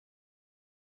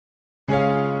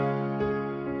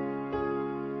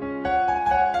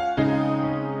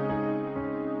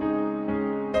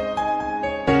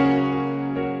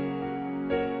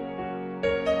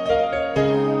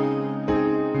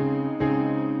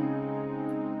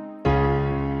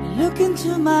Look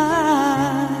into my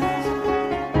eyes,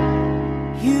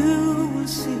 you will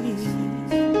see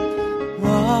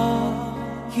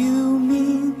what you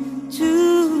mean to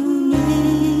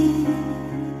me.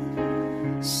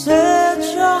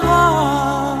 Search your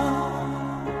heart,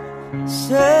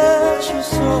 search your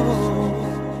soul,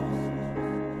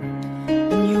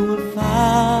 and you will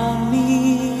find me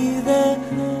there.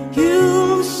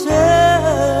 You'll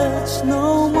search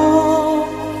no more.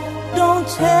 Don't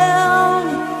tell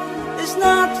me it's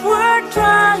not worth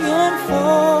trying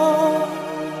for.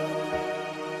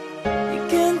 You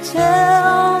can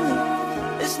tell me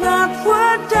it's not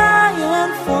worth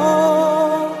dying for.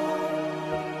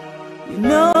 You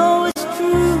know it's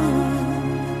true.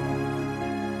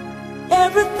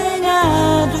 Everything I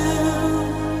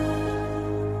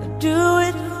do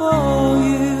it for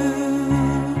you.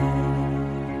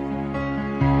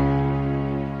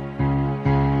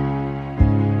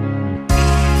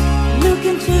 Look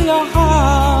into your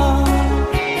heart,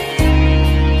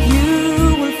 you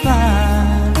will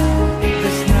find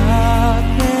there's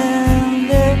nothing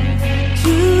there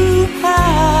to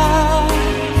hide.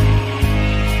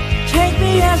 Take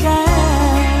me as I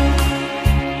am,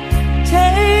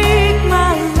 take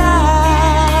my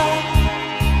life,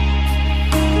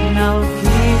 and I'll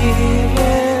give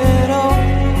it all.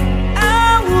 I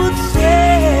would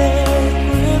sacrifice.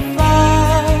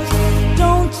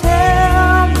 Don't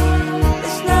tell me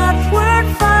it's not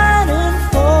worth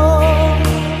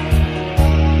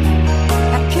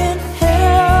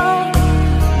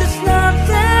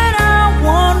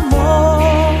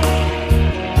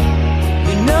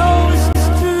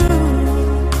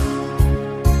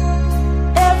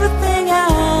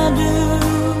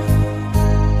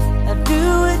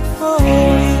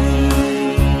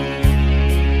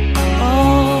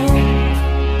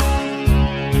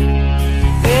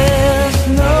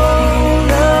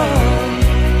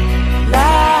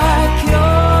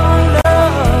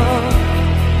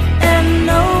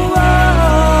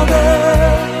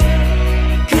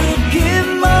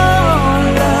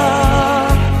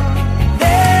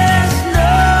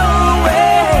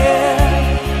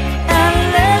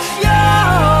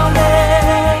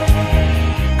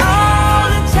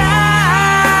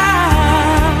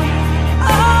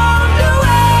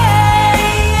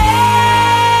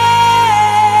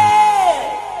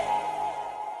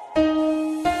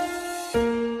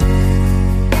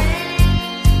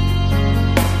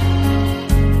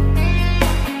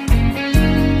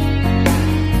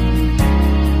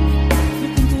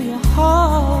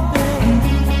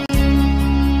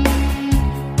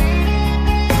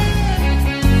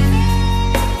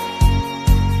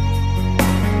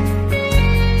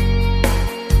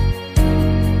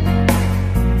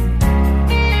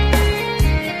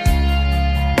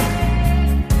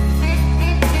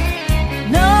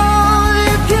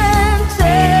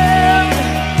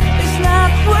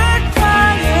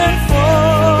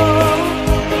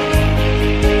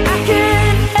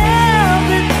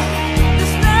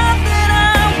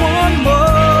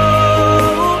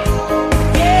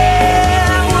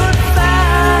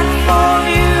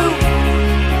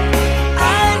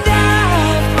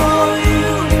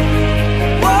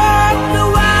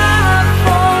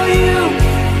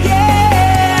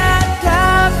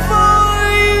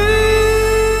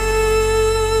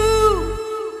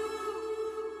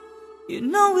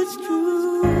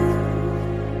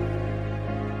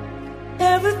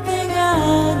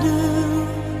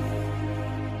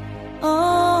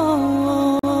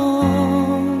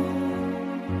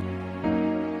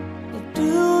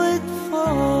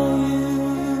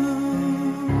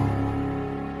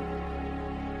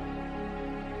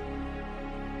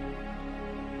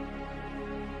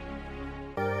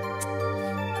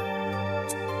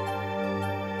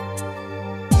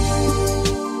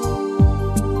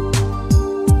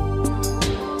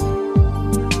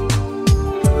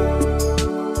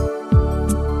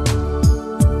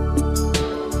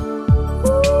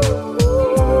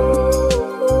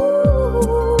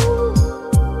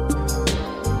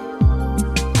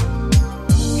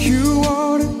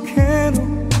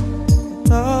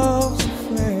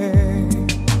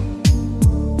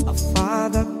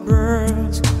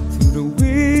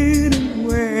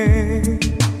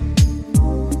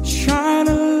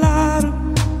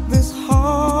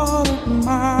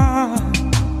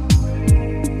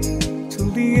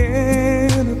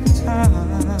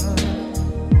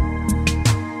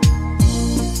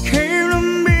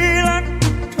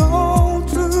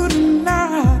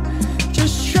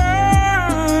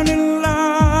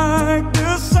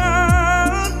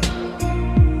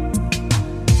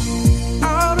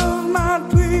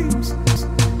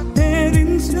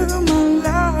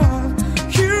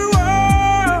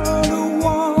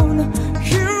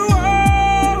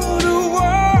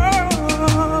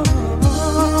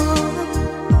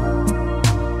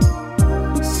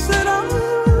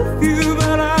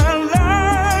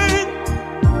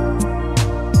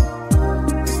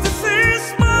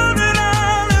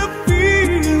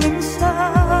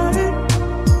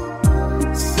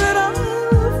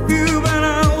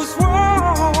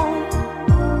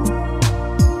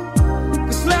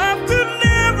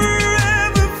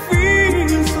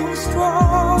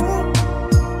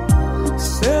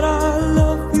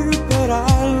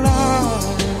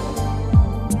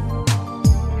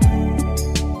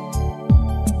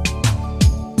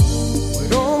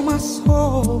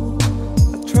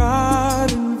I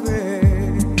tried in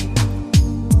vain.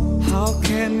 How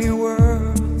can your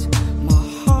words, my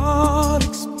heart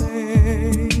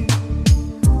explain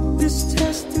this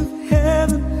test of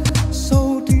heaven, so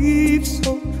deep,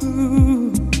 so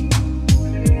true?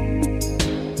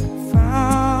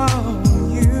 Found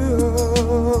you.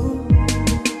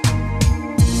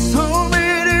 So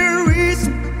many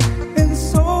reasons in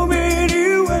so many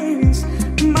ways.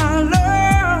 My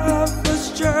love was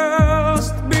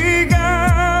just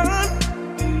begun.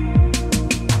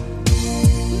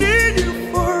 Need you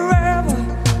forever,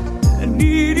 I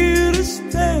need you to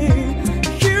stay.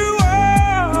 You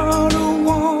are the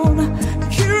one,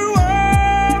 you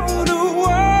are the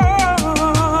one.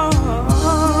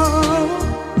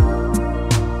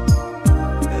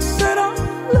 I said I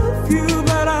love you,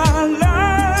 but I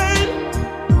lied.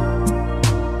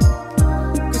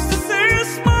 'Cause this is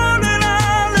more than I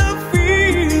love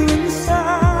feel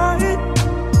inside.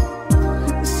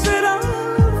 I said I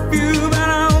love you, but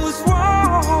I was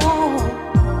wrong.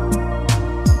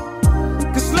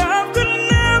 'Cause love could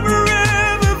never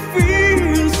ever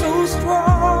feel so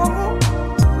strong.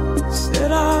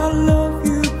 Said I love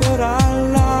you, but I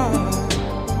lied.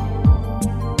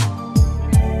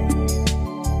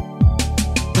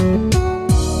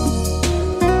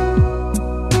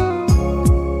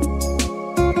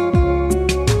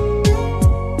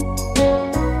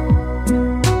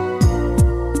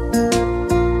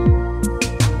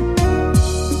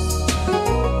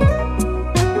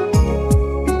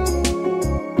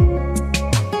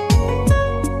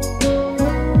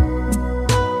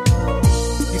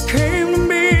 You came to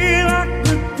me like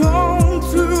the dawn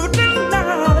through the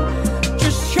night,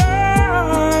 just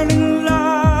shining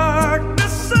like the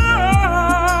sun.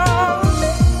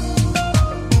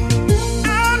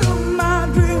 Out of my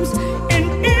dreams and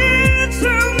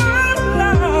into my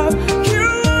life, you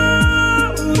are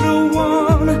the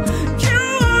one, you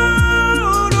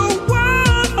are the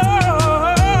one.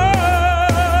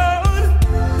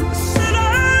 Said I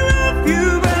love you,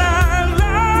 but I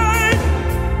lied.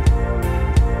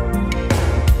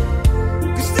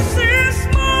 'Cause this is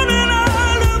more than I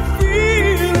love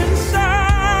feel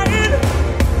inside.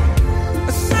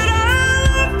 I said I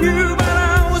love you, but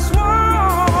I was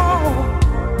wrong.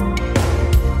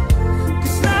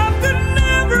 'Cause love could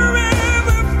never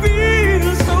ever feel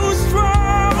so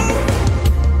strong.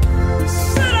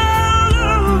 Said I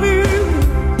love you.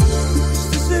 'Cause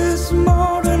this is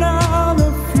more than I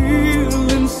love feel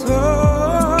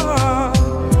inside.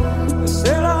 I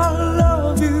said I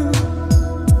love you,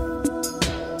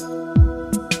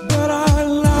 but I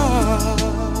lied.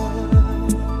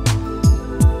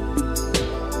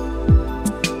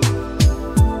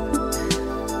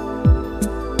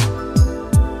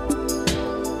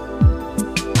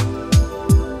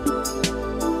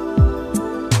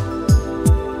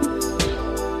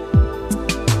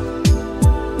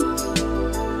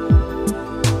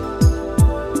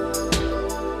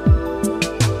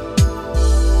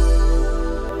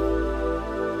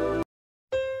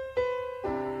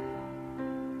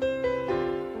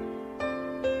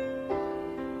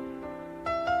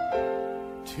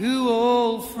 Two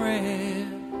old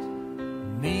friends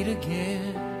meet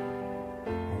again,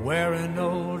 wearing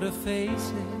older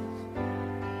faces,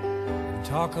 and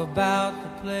talk about the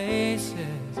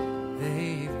places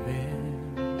they've been.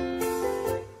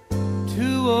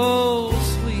 Two old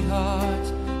sweethearts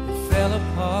that fell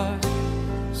apart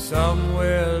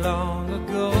somewhere long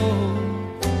ago.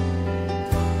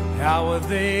 How were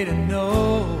they to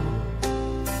know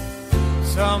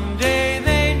someday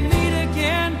they'd meet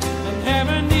again and have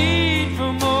a need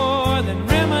for more than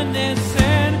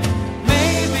reminiscing?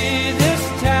 Maybe this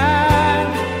time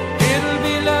it'll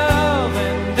be love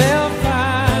and they'll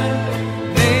find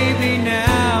maybe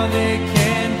now they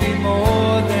can be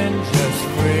more than just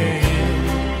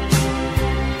friends.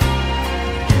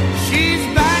 She's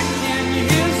back in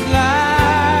his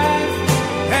life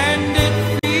and it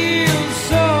feels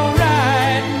so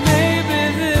right. Maybe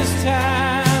this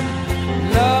time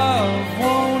love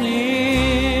won't end.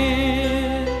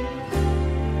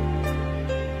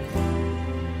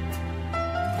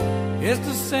 It's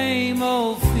the same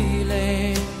old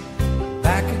feeling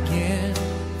back again.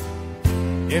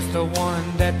 It's the one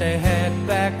that they had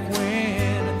back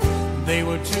when they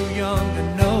were too young to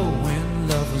know when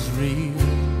love was real.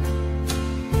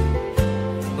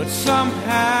 But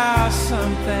somehow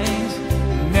some things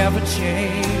never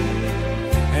change,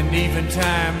 and even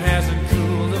time hasn't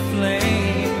cooled the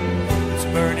flame. It's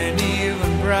burning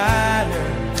even brighter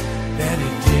than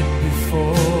it did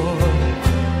before.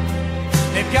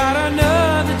 They've got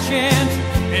another chance,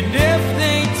 and if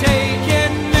they take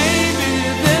it, maybe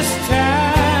this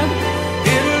time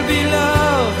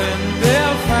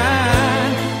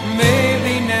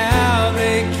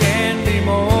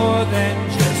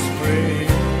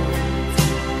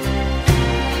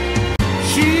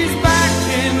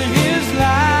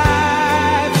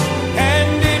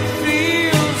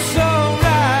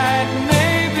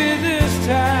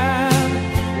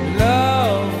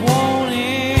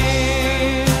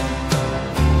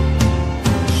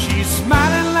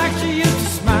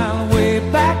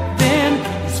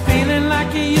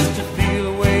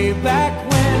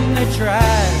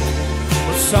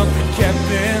something kept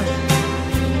them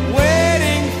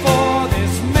waiting for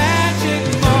this magic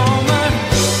moment.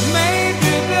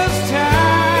 Maybe this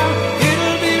time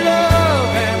it'll be love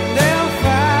and they'll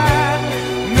find.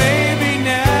 Maybe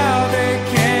now they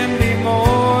can be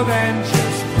more than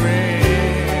just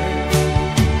friends.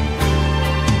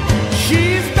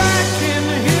 She's back in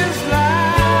his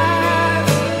life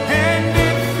and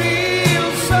it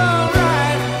feels so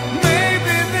right.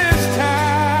 Maybe this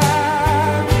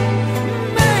time,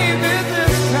 maybe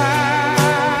this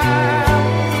time,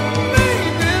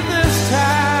 maybe this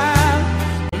time,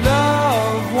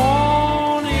 love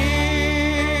won't end.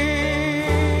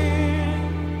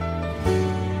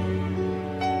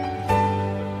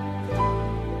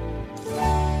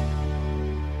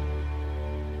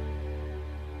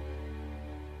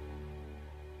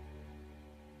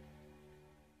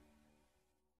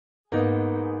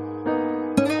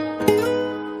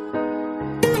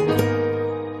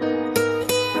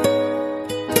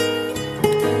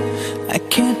 I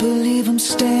can't believe I'm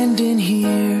standing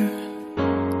here.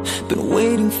 Been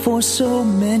waiting for so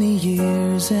many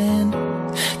years, and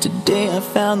today I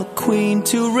found the queen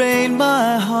to reign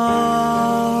my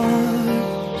heart.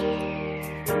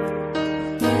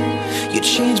 You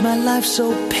changed my life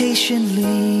so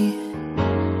patiently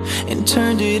and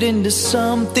turned it into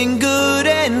something good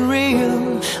and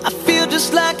real. I feel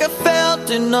just like I felt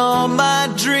in all my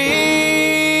dreams.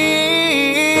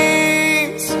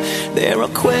 There are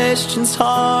questions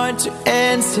hard to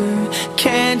answer,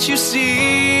 can't you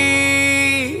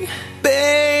see?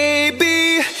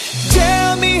 Baby,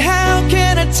 tell me, how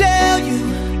can I tell you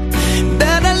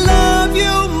that I love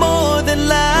you more than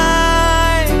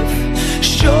life?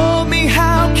 Show me,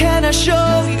 how can I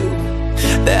show you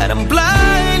that I'm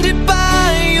blinded by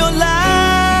your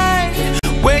light?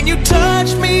 When you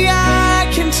touch me, I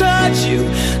can touch you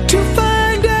to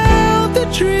find out the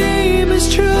dream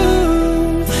is true.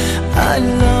 I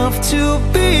love to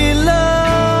be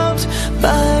loved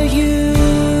by you.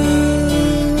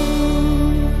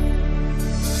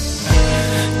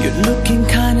 You're looking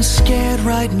kinda scared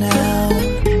right now.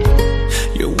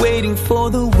 You're waiting for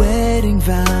the wedding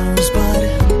vows, but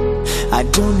I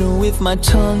don't know if my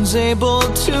tongue's able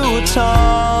to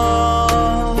talk.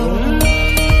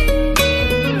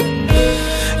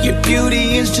 Your beauty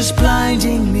is just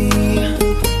blinding me,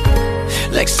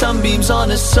 like sunbeams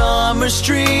on a summer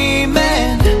stream,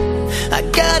 and I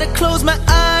gotta close my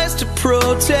eyes to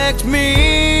protect me.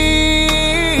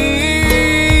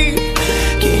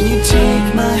 Can you take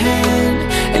my hand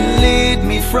and lead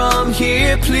me from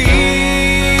here, please?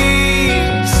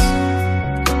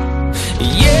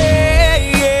 Yeah,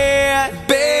 yeah,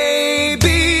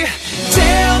 baby,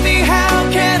 tell me, how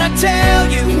can I tell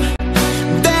you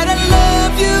that I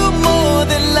love you more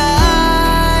than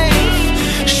life?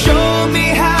 Show me,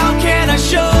 how can I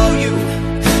show you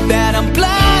that I'm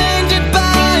blinded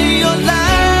by your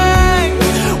light?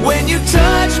 When you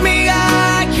touch me,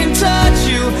 I can touch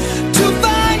you to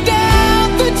find out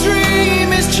the dream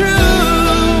is true.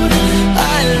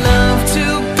 I love to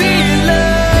be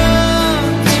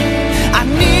loved. I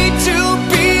need to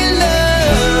be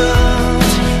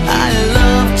loved. I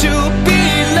love to be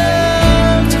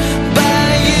loved by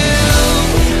you.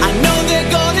 I know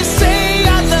they're gonna say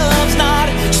our love's not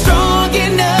strong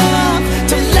enough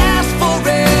to last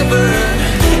forever,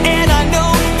 and I know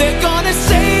they're gonna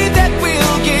say that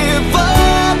we'll give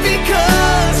up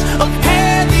because of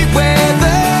heavy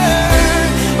weather.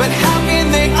 But how can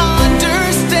they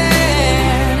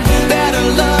understand that our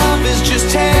love is just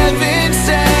heaven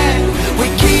sent? We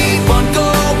keep on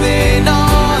going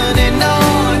on and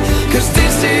on, 'cause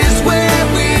this is where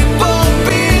we both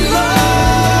belong.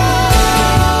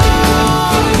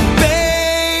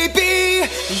 Baby,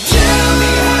 tell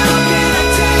me, how can I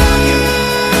tell you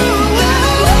that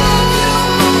I love you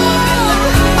more than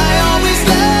life? I always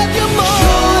love you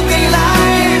more than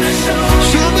life.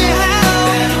 Show me how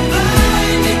that I'm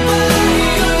blinded by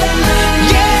your light.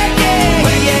 Yeah, yeah,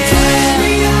 when you touch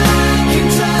me, I can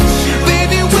touch you.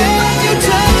 Baby, when you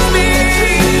touch me,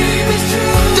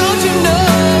 don't you know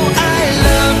I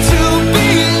love to be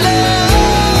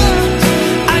loved?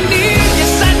 I need,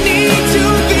 yes, I need to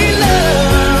be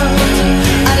loved.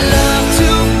 I love to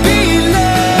be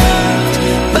loved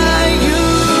by you.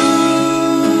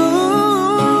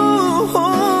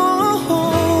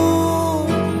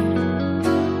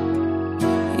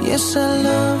 Yes, I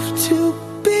love to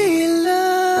be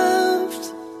loved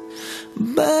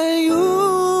by you.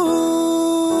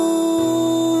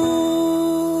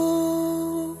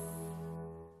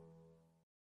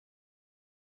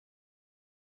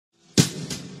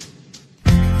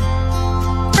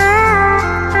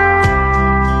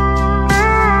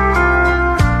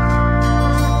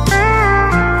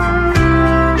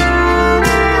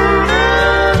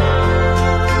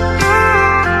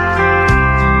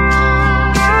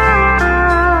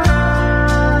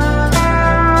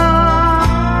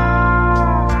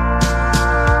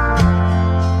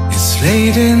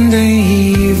 late in the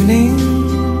evening,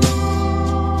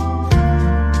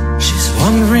 she's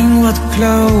wondering what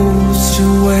clothes to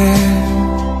wear.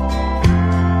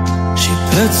 She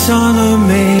puts on her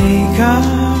makeup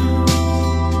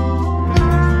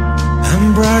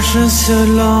and brushes her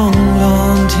long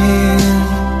blonde hair.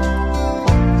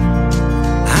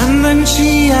 And then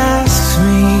she asks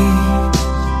me,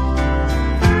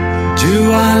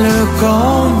 do I look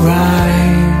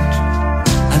alright?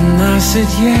 And I said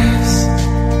yes,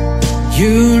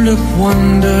 you look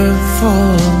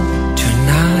wonderful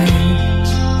tonight.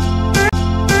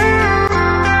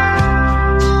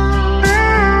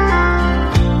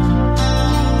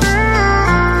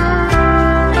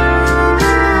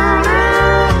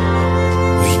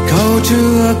 We go to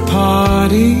a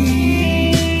party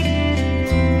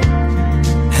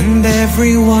and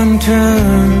everyone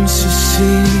turns to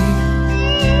see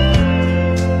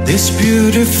this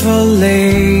beautiful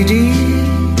lady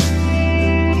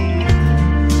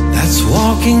that's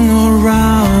walking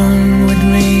around with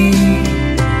me.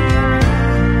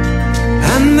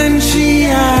 And then she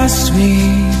asked me,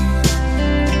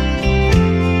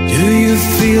 do you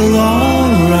feel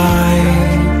alright?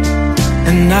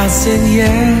 And I said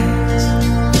yes,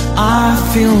 I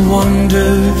feel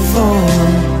wonderful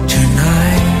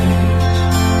tonight.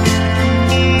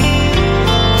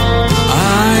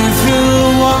 I feel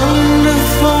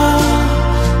wonderful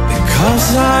because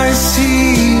I see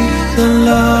the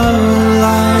love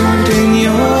light in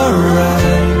your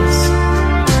eyes.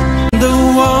 The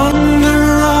wonder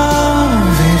of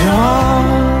it all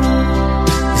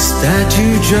is that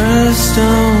you just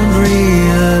don't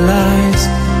realize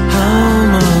how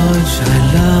much I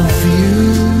love you.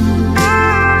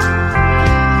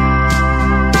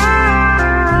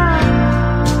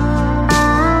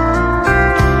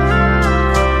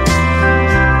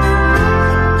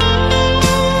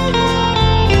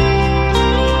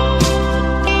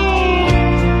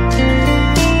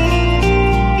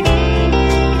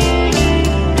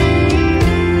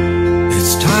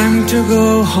 To go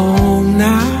home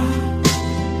now,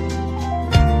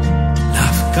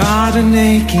 I've got an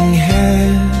aching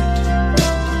head,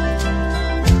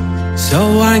 so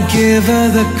I give her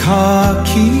the car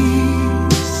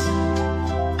keys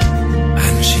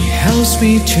and she helps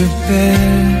me to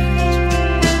bed.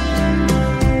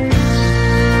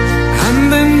 And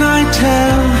then I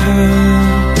tell her,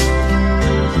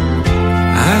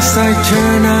 as I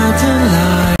turn out the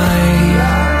light,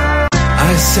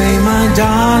 I say, my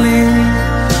darling,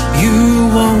 you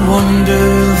are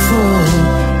wonderful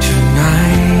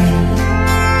tonight.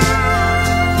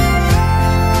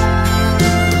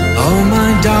 Oh,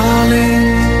 my darling,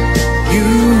 you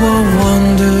are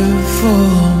wonderful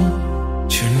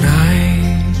tonight.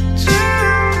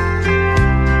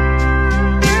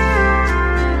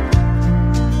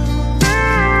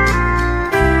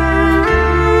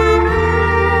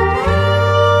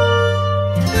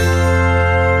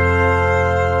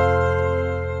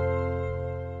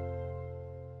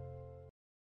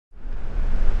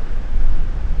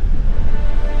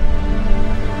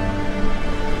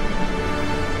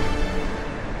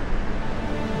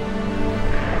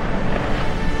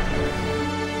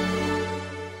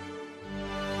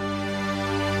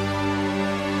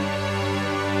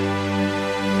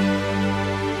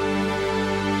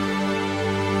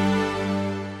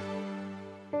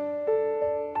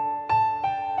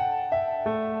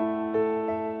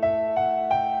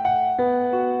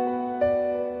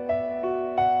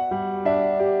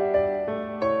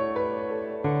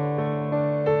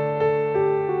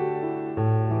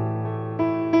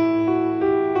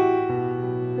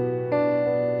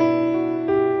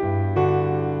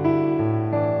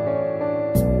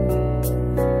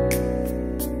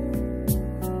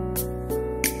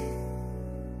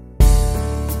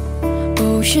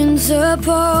 Oceans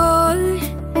apart,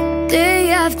 day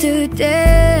after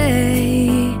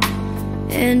day,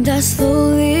 and I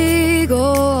slowly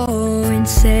go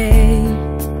insane.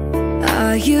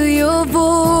 I hear your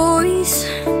voice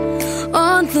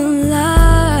on the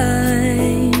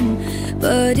line,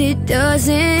 but it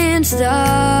doesn't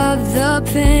stop the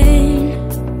pain.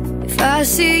 If I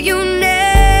see you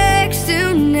next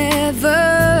to never,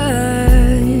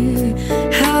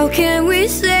 how can we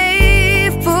say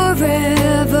forever?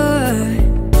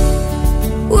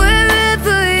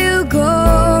 Wherever you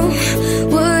go,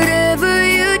 whatever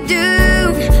you do,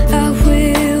 I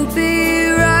will be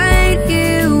right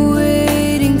here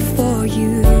waiting for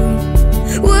you.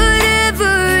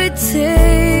 Whatever it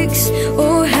takes,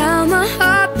 or how my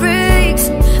heart breaks,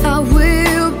 I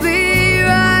will be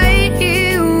right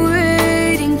here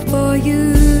waiting for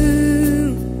you.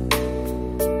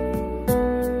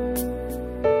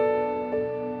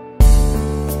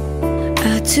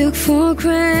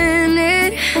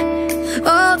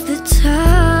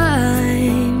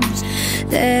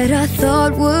 that I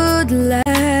thought would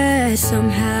last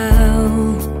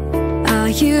somehow.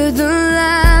 I hear the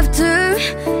laughter,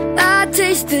 I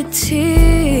taste the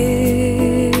tears,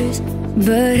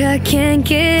 but I can't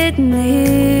get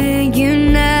near you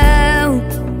now.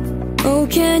 Oh,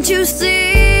 can't you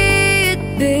see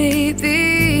it,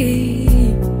 baby?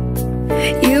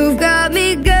 You've got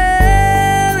me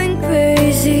going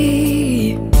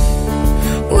crazy.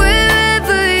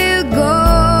 Wherever you go,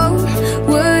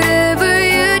 whatever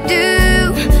you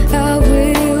do, I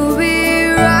will be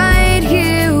right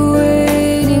here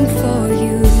waiting for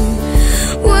you.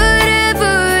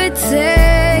 Whatever it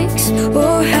takes,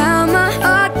 or how my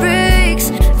heart breaks,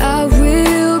 I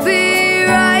will be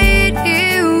right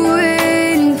here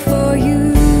waiting for you.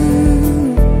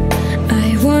 I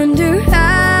wonder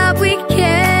how we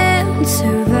can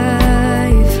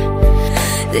survive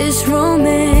this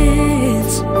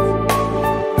romance,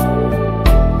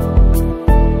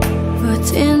 but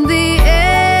in the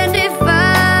end, if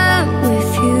I'm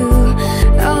with you,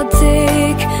 I'll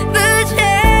take the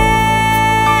chance.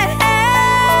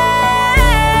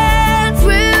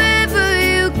 Wherever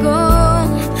you go,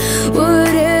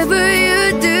 whatever you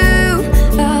do,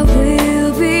 I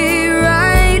will be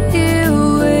right here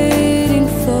waiting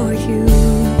for you.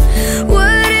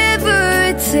 Whatever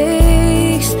it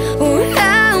takes, or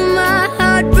how my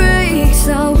heart breaks, I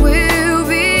will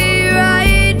be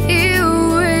right here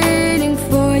waiting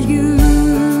for you.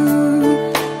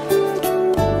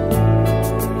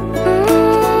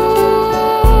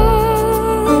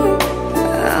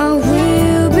 I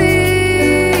will be.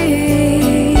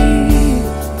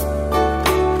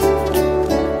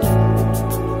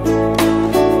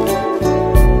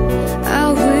 I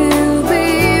will be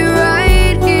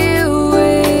right here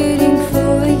waiting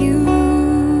for you.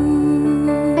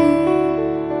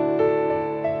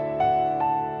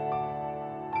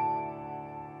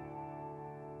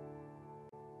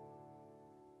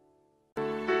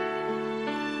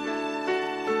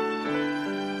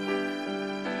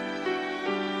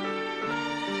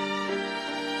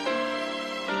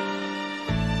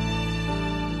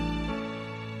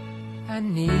 I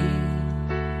need,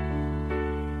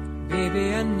 baby,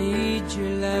 I need your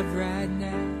love right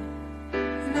now.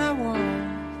 And I want,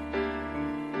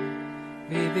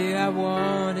 baby, I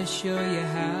want to show you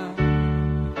how.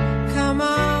 Come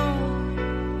on,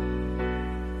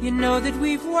 you know that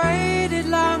we've waited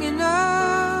long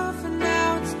enough, and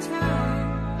now it's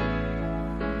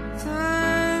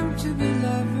time to be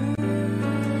lovers.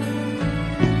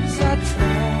 I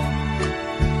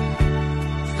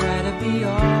try to be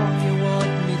all you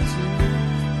want me to,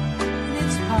 and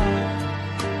it's hard,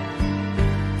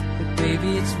 but baby,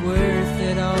 it's worth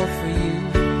it all for you.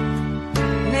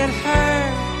 And it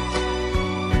hurts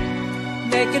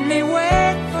making me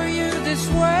wait for you this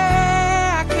way.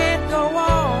 I can't go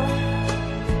on,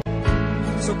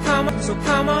 so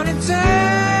come on and take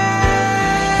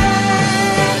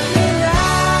me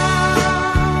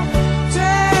now,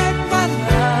 take my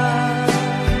love,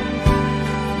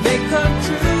 make come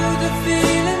true the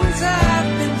feelings I've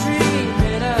been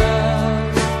dreaming of.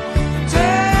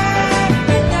 Take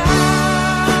me now,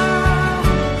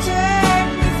 take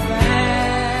me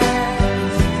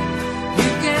fast.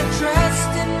 You can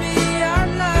trust in me, our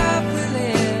love will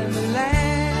ever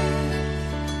last.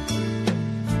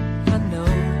 I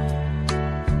know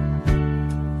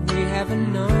we haven't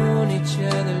known each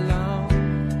other long,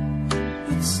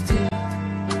 but still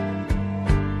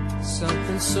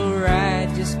something so right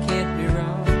just can't be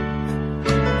wrong.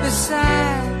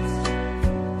 Besides,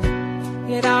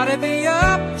 it ought to be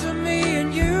up to me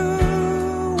and you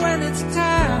when it's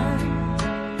time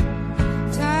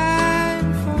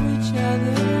for each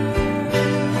other.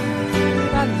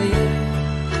 I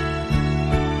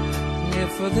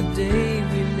live for the day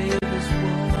we live as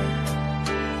one.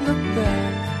 Look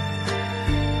back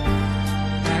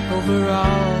over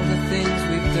all the things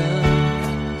we've done.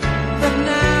 But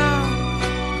now,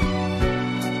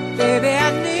 baby, I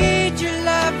need your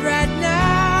love right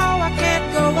now. I can't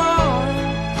go on,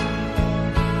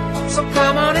 so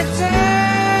come on and take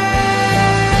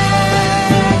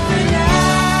me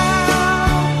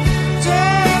now,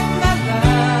 take my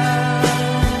love,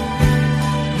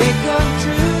 make come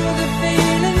true the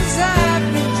feelings I've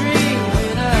been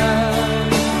dreaming of.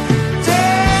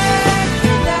 Take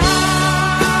me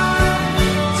now,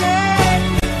 take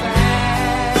me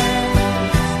fast.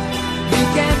 You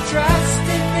can trust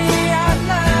in me, our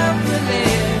love will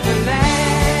ever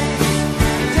last.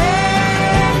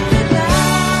 Take me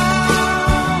now,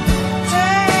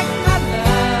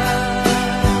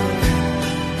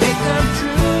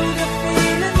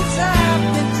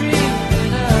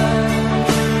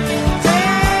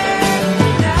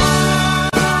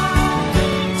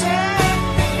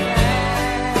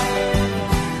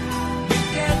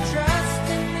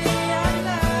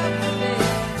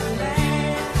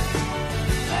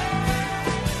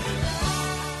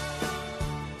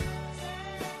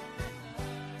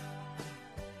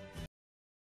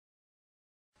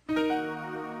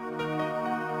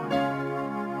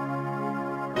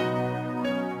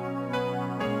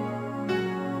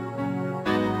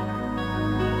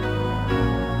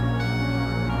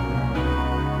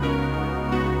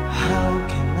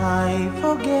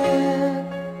 forget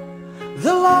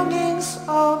the longings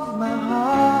of my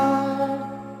heart.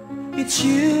 It's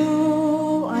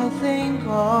you I think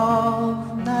of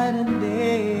night and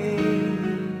day.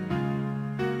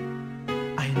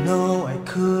 I know I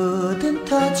couldn't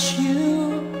touch you,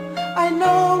 I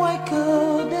know I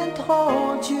couldn't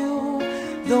hold you,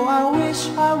 though I wish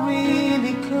I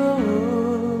really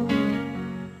could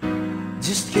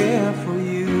just care for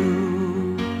you.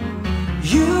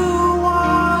 You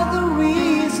are the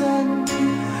reason,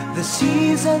 the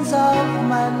seasons of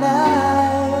my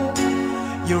life.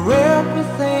 You're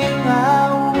everything I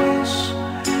wish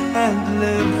and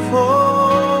live for.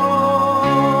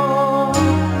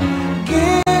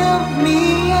 Give me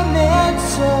an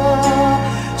answer,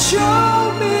 show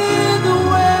me the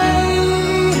way.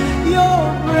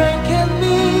 You're breaking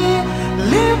me,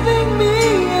 leaving me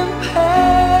in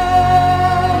pain.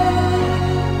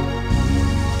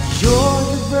 You're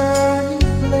the burning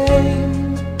flame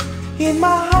in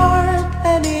my heart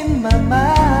and in my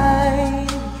mind.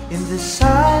 In the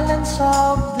silence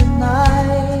of the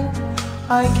night,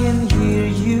 I can hear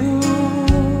you.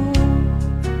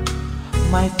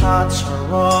 My thoughts are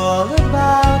all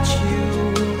about you,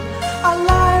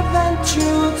 alive and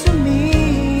true to me.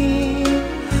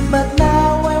 But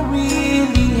now I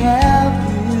really have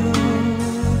you,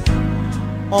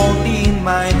 only in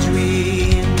my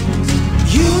dreams.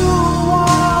 You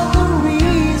are the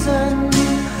reason,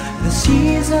 the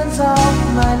seasons of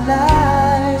my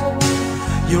life.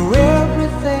 You're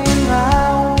everything I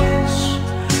wish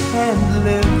and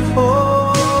live for.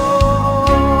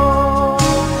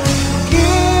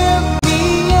 Give me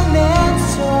an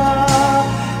answer,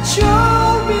 show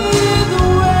me the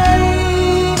way.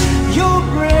 You're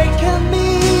breaking me,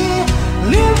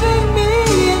 leaving me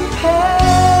in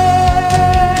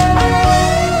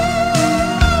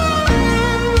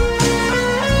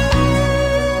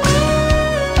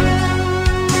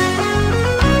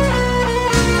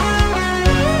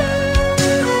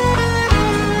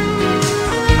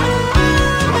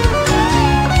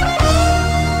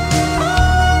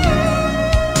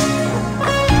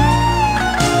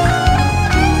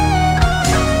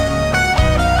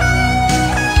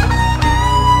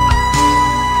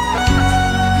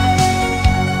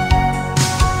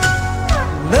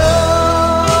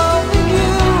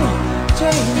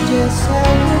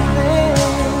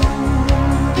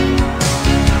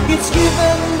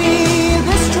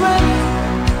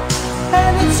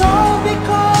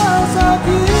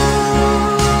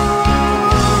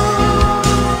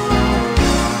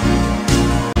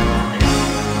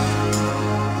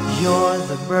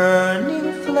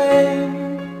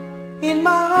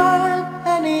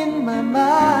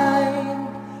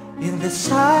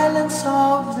silence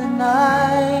of the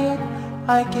night,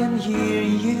 I can hear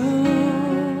you.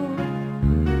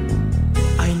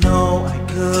 I know I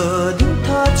couldn't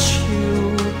touch you,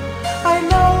 I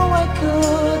know I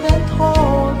couldn't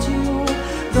hold you,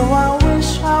 though I wish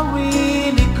I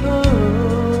really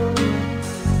could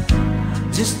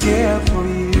just care for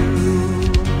you.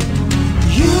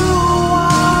 You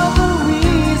are the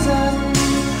reason,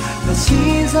 the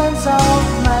seasons of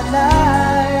my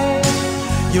life.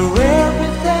 You're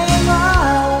everything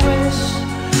I wish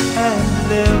and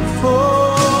live for.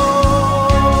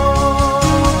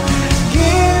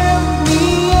 Give me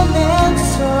an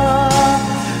answer,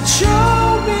 show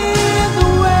me the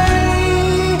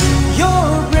way.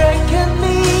 You're breaking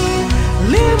me,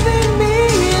 leaving me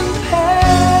in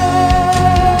pain.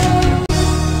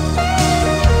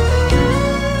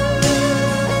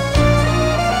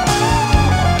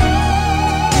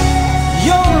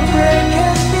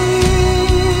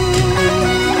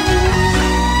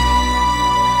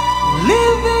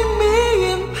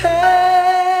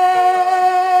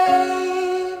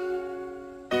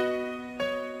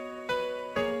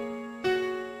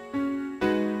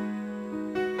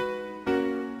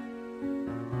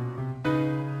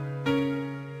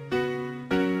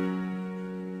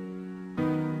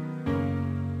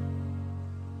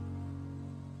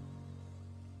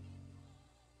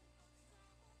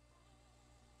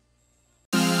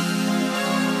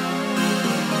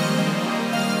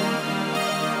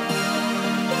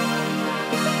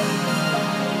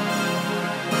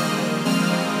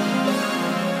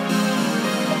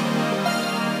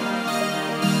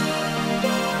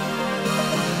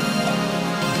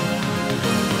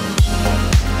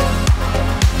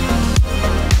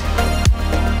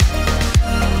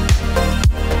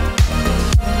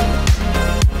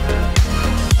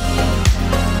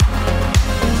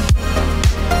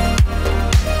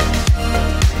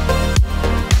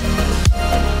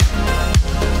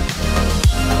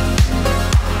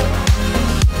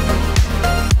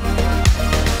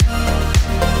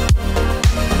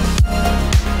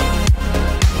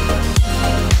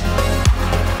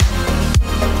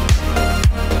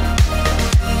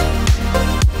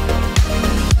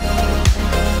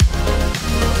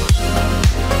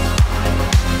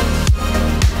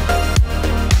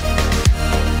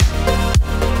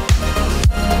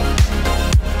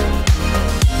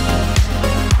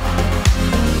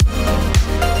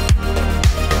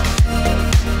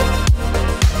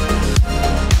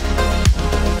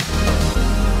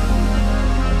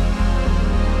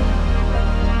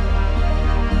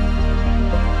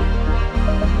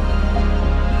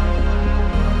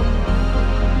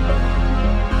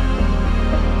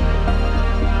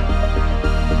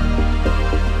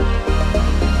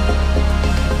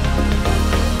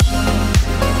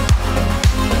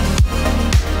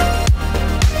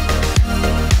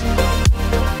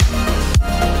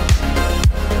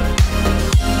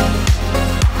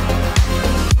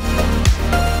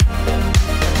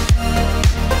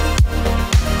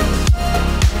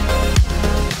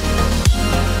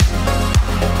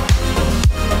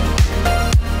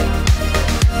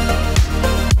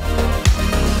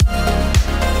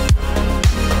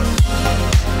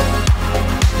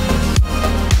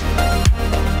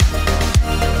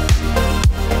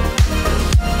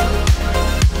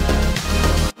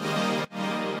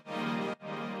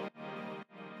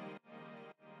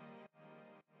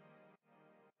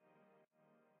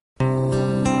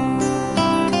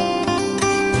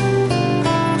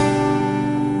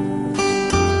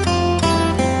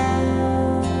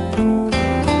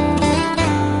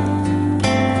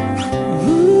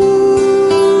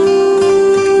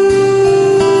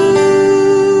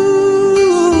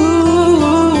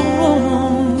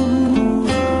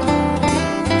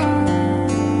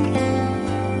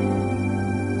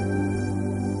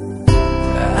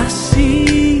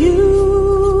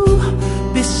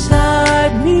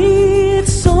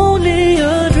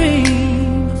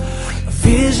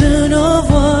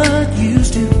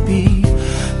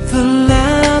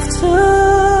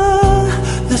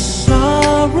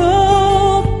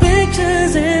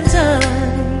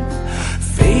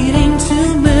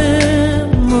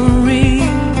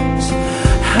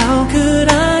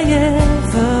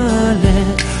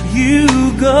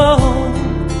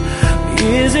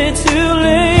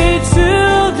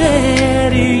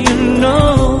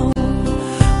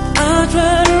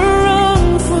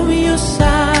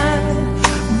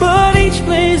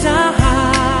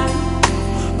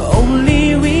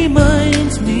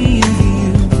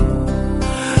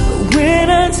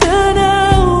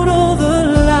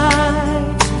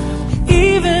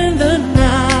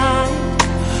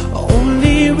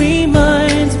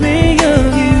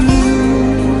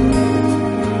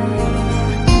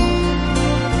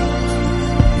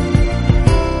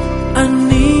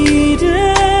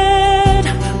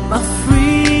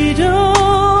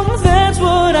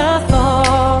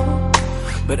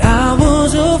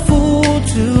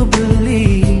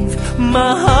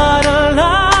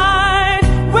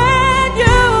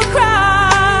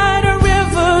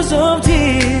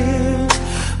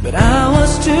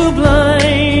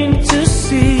 blind to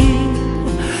see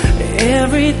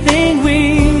everything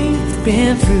we've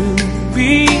been through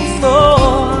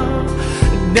before.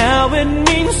 Now it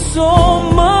means so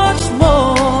much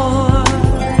more.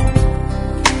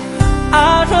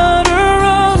 I try to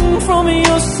run from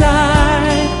your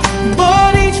side,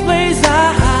 but each place I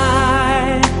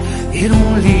hide, it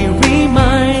only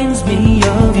reminds me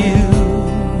of you.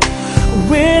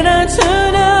 When I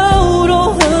turn out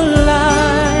all the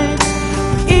lights,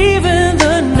 even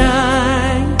the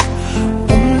night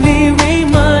only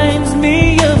reminds me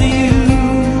of you.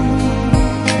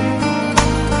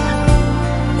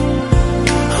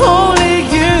 Only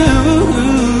you.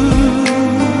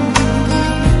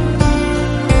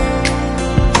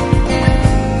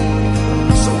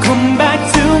 So come back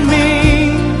to me,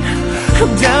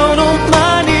 I'm down on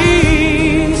my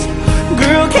knees.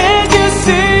 Girl, can't you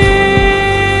see?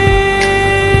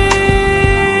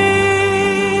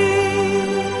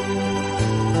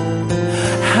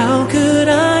 How could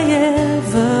I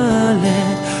ever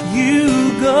let you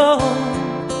go?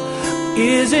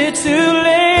 Is it too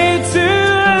late to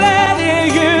let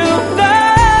you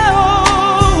know?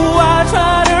 I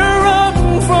try to run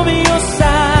from your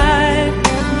side,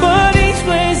 but each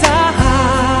place I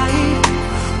hide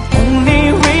only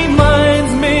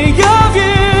reminds me of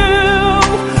you.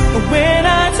 When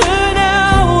I turn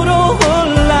out all the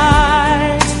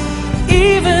lights,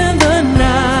 even the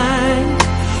night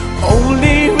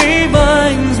only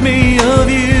reminds me of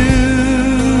you.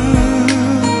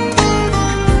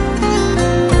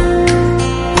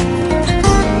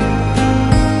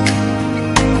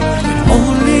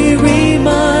 Only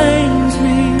reminds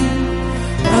me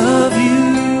of you.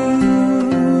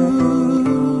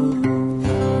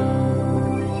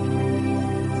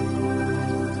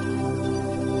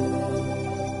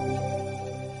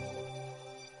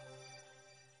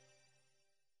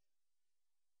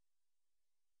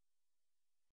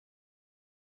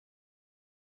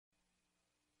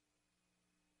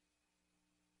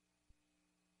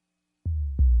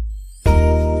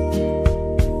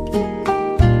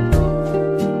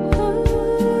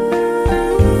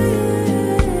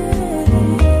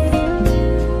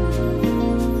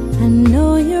 I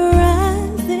know your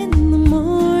eyes in the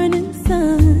morning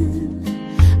sun.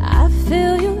 I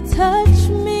feel you touch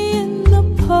me in the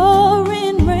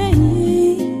pouring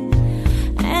rain.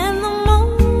 And the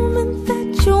moment that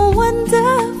you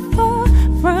wander far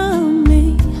from me,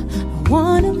 I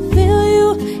wanna feel you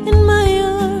in my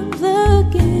arms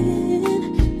again.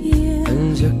 Yeah.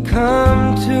 And you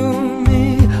come to me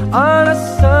on a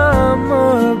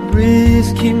summer breeze,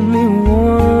 keep me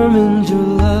warm in your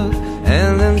love,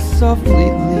 and then softly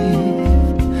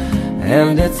leave.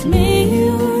 And it's Me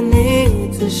you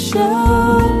need to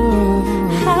show.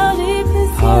 How deep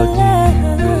is how your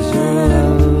deep is your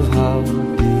love? love? How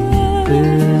deep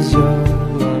is your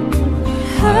love?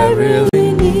 I really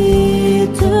need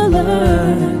to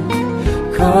learn.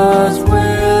 'Cause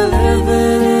we're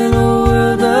living in a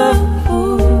world of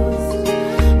fools,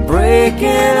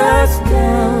 breaking us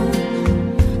down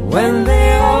when they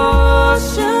all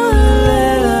should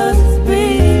let us be.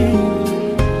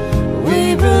 We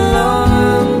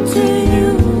belong to you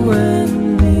and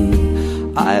me.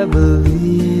 I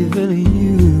believe in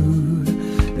you.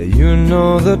 You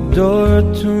know the door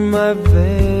to my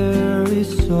very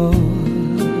soul.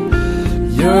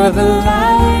 You're the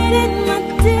light in my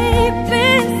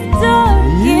deepest,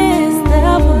 darkest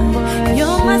hour.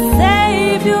 You're my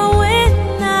savior when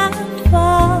I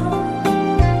fall.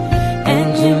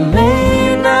 and you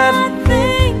may not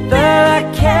think that I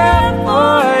care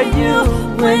for you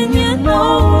when you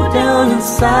know down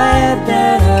inside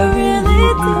that I really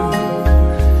do.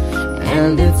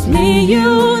 And it's me you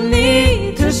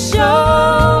need to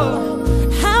show.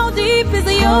 How deep is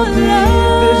your Deep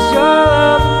love? is your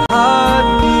love? How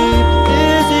deep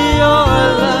is your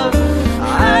love?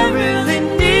 I really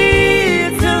need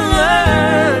to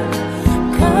learn.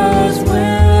 'Cause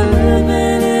we're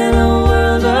living in a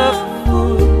world of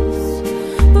fools,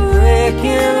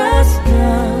 breaking us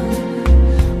down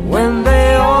when they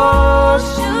all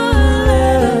should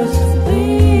let us be.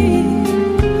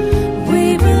 We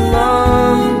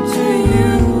belong to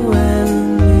you and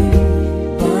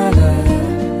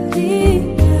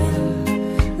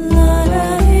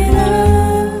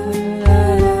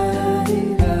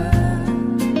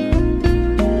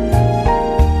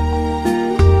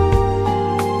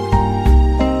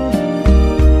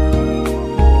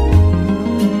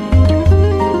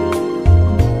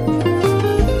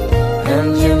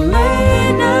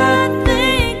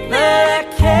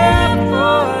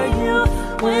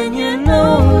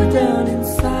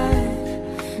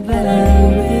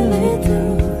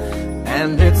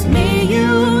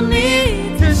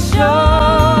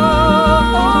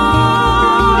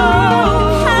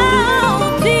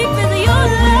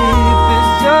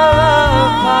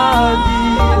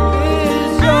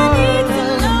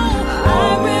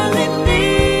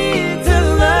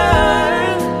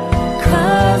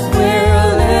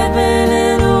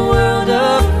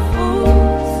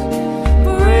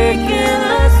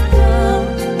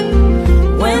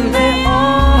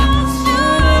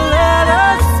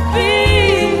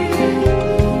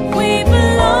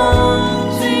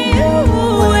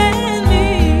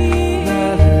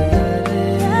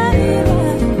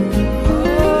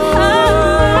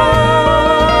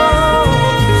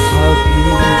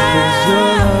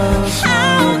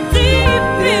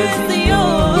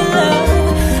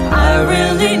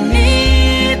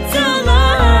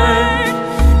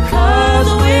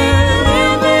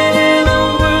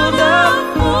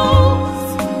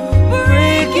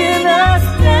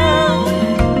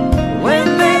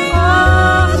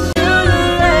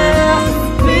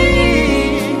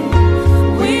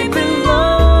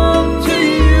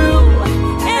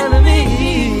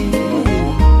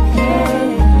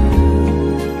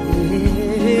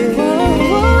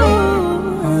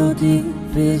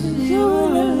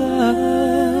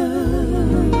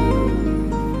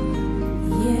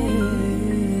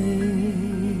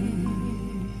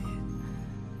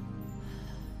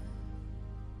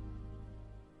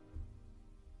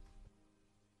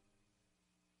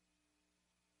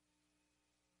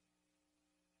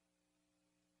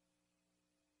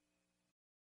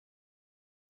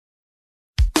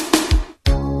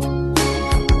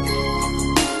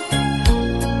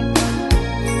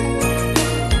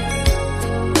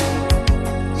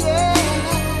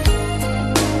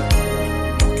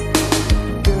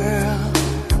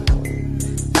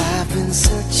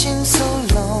searching so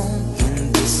long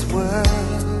in this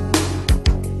world,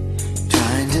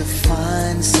 trying to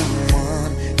find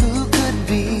someone who could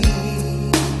be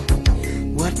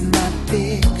what my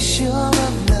picture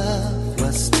of love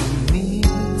was to me.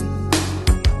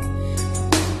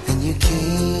 Then you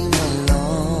came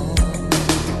along.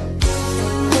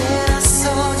 When I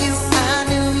saw you, I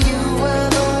knew you were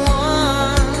the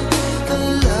one, the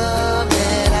love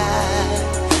that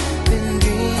I've been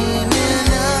dreaming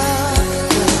of.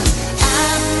 'Cause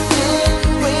I've been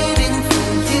waiting for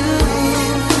you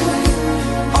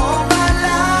all my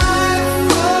life,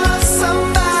 for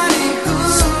somebody who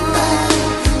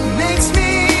makes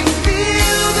me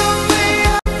feel the way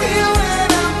I feel when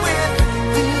I'm with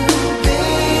you,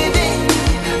 baby.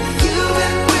 You've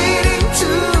been waiting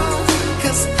too,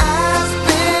 'cause I've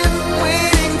been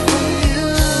waiting for you.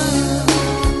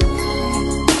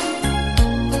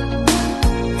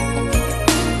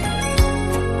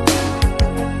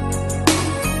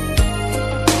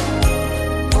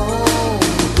 Oh,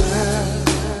 girl,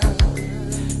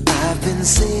 I've been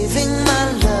saving my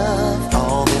love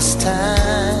all this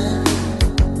time,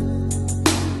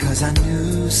 'cause I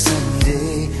knew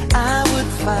someday I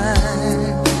would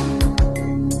find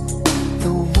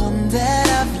the one that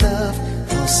I've loved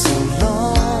for so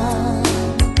long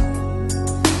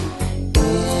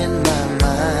in my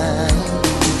mind.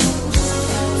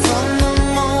 From the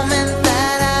moment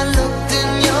that I looked in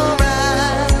your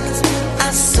eyes, I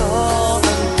saw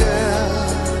the girl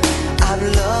I've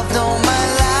loved all my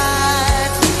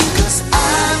life. 'Cause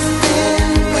I've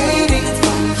been waiting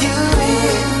for you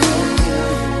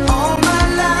all my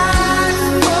life,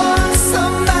 for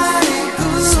somebody who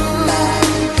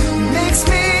makes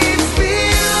me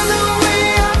feel the way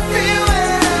I feel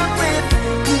when I'm with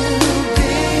you,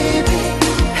 baby.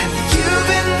 Have you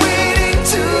been waiting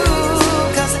too?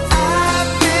 'Cause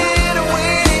I've been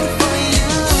waiting for you.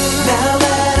 Now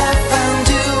that I found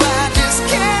you, I just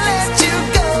can't let you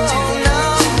go. No,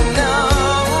 no,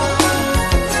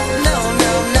 no,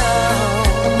 no, no.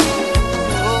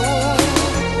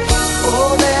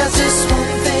 Oh, there's just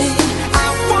one thing I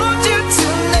want you to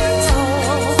know.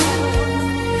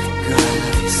 Girl,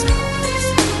 I love you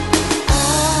so.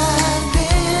 I've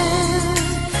been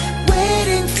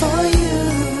waiting for you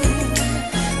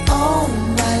all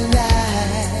my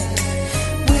life,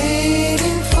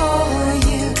 waiting for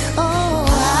you. Oh,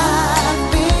 I've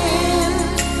been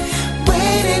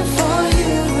waiting for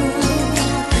you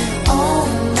all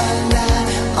my life,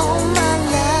 all my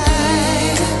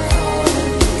life.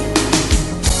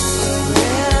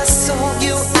 When I saw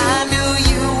you, I knew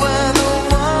you were the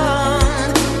one,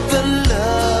 the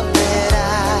love that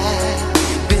I've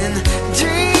been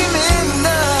dreaming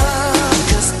of.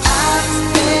 'Cause I've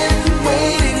been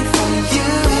waiting for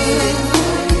you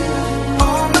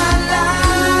all my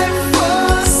life, for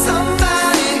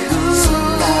somebody who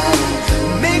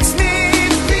makes me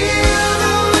feel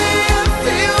the way I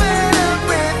feel when I'm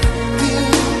with you,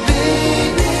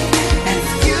 baby. And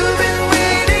you've been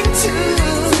waiting too.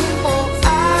 Oh,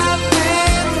 I've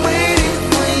been waiting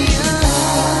for you.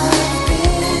 I've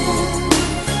been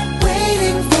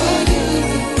waiting for you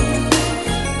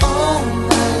all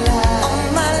my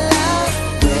life,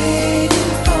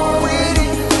 waiting for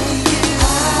you.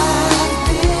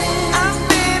 I've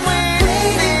been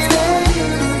waiting for you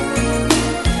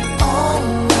all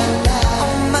my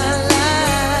life,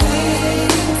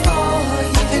 waiting for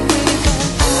you.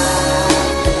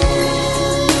 I've been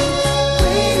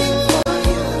waiting for you. Waiting for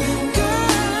you,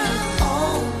 girl,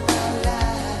 all my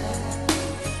life,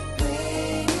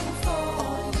 waiting for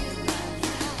you.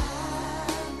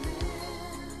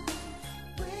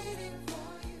 Waiting for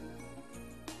you.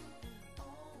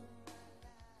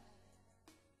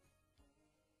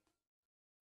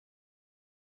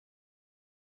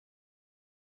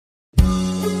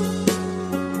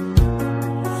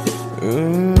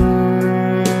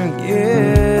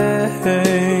 Yeah,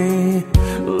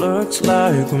 looks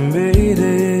like we made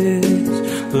it.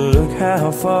 Look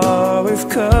how far we've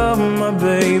come, my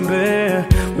baby.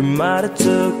 We might have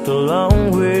took the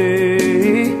long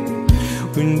way.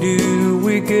 We knew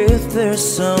we'd get there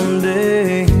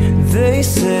someday. They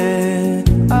said,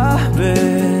 I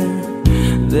bet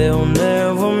they'll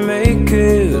never make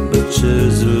it, but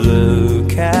just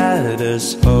look at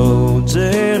us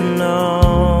holding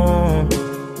on.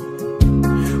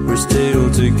 We're still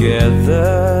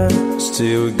together,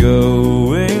 still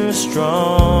going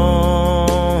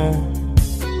strong.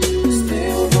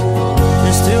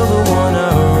 You're still the one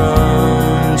I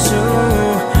run to,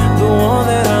 the one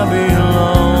that I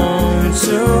belong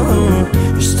to.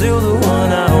 You're still the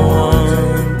one I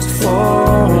want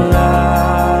for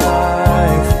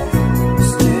life.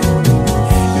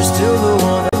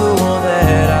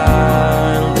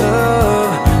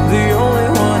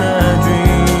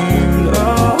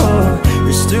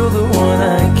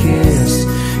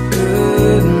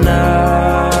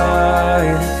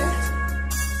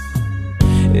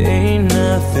 ain't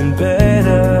nothing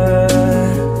better.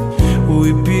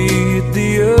 We beat the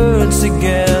odds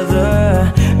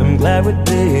together. I'm glad we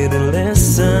didn't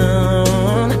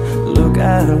listen. Look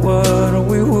at what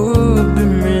we would be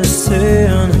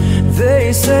missing.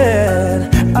 They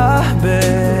said, I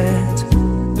bet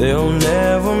they'll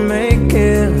never make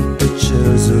it, but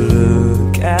just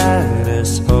look at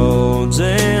us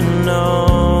holding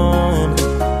on.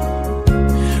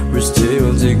 We're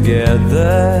still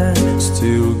together,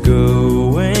 still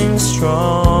going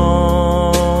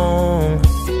strong.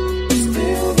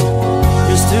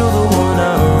 You're still the one I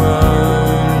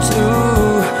run to,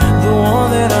 the one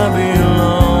that I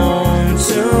belong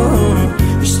to.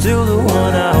 You're still the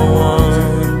one I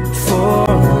want for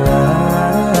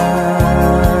life.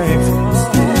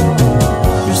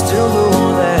 You're still the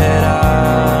one that I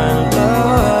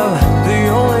love, the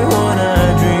only one I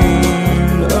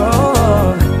dreamed of.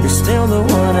 You're still the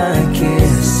one I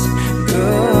kiss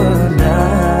goodnight.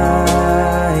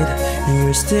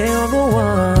 You're still the one.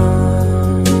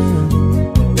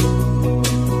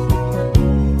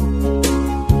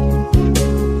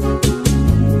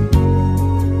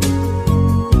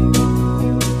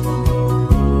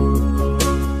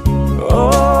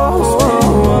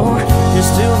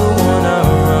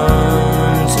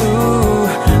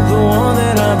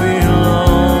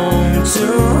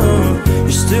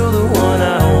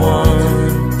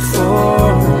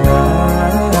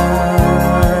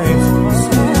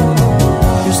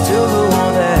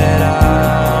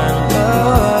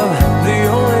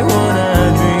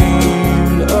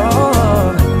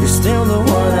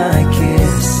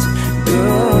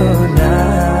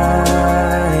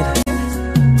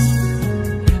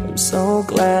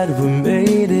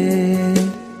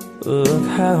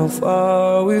 How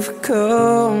far we've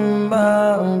come,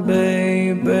 my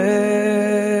baby.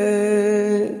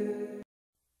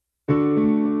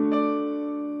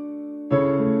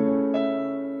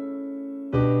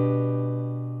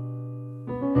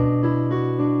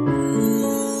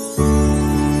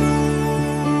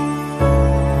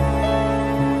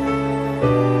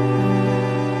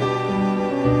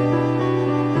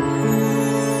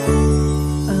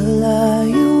 I lie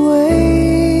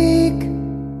awake,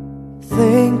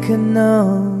 thinking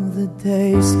of the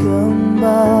days gone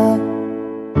by,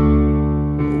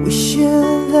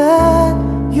 wishing that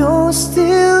you're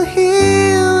still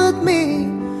here with me,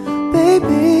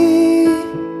 baby.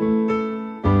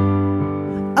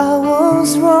 I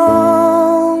was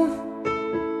wrong,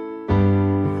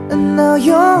 and now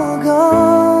you're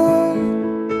gone.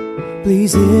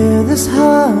 Please hear this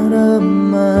heart of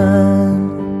mine.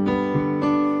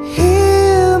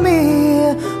 Hear me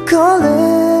calling.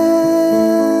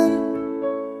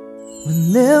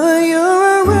 Whenever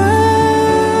you're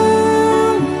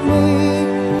around me,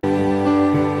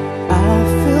 I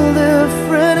feel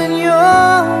different in your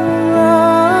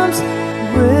arms.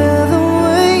 With the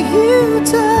way you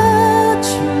touch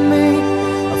me,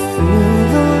 I feel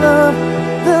the love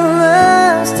that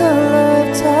lasts a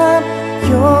lifetime.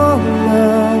 Your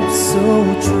love so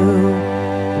true,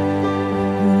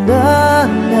 and I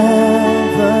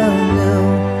never knew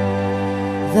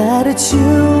that it's you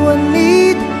I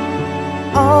need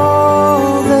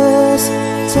all this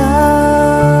time.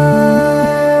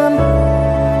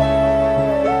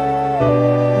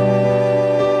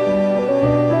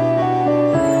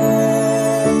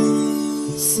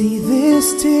 See these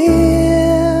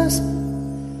tears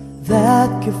that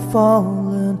keep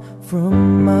falling from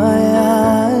my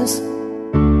eyes,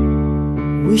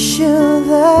 wishing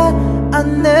that I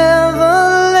never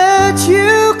let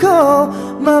you go,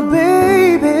 my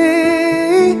baby.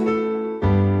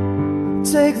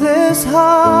 Take this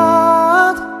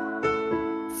heart,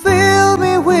 fill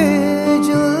me with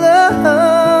your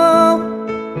love.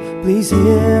 Please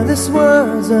hear these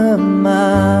words of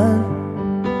mine.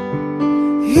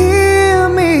 Hear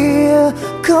me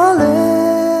calling.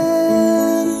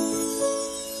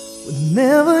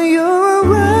 Whenever you're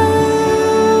around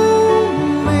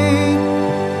me,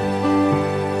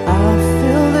 I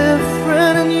feel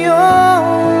different in your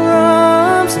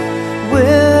arms.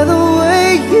 With the way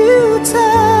you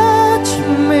touch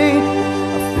me,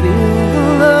 I feel the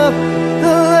love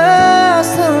that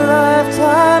lasts a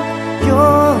lifetime.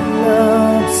 Your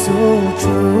love so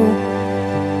true,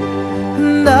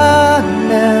 and I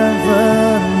never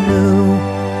knew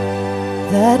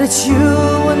that it's you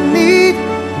I need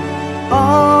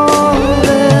all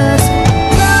this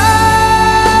time.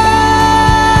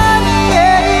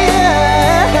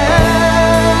 Yeah,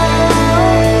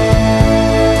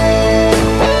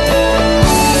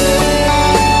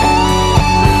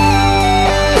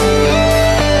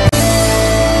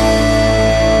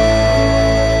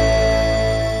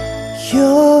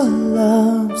 Your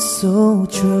love so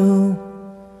true,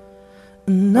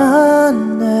 and I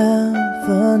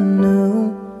never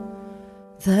knew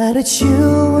that it's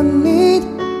you I need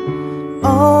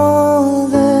all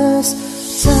this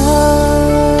time.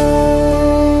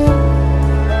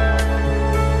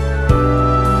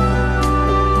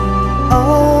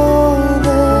 All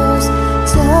this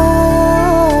time.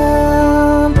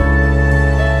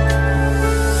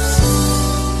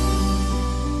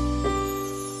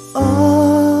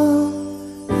 All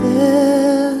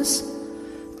this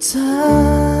time.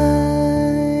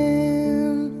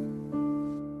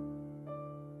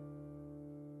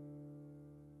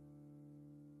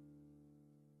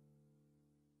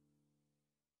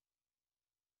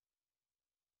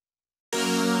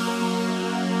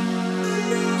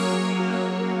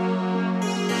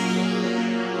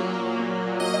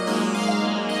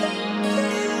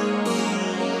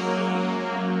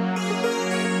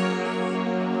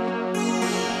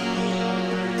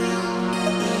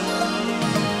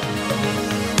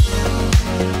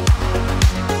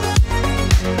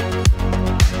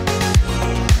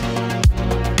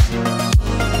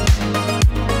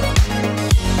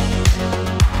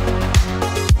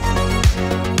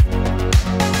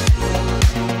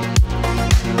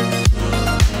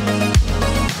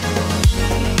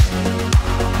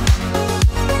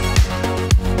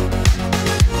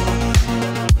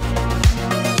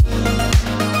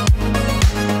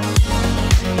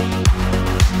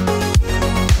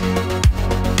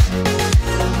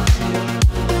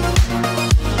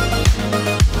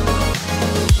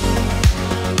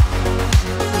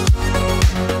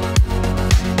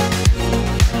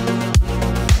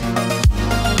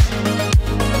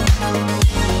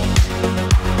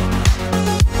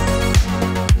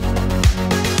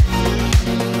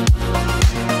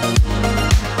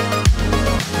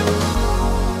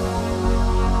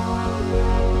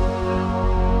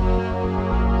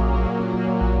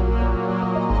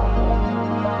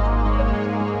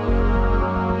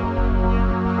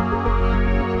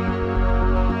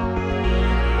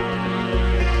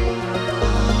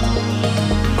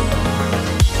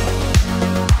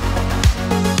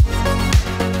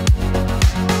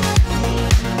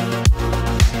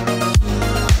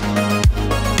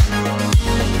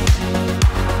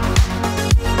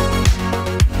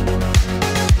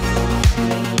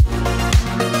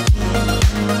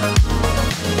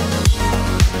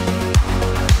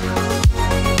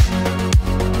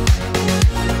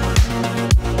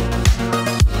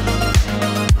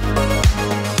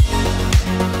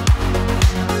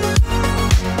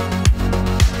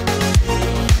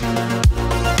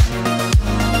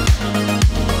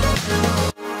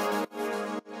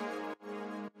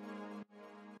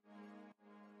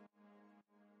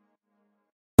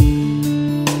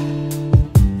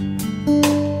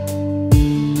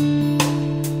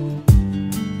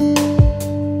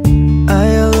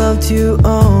 You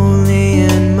only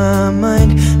in my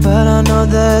mind, but I know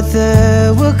that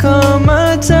there will come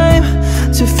a time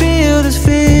to feel this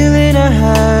feeling I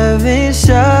have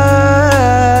inside.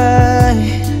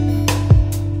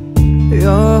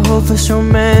 You're hopeless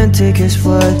romantic is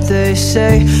what they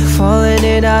say, falling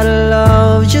in out of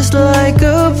love just like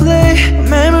a play,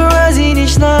 memorizing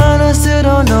each line, I still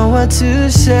don't know what to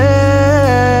say.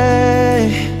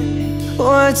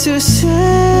 What to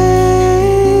say.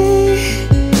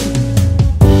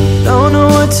 Don't know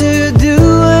what to do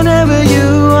whenever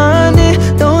you want it.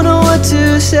 Don't know what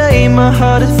to say, my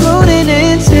heart is floating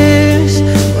in tears.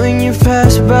 When you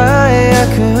pass by, I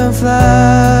could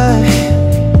fly.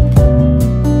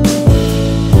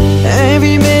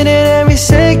 Every minute, every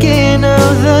second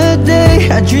of the day,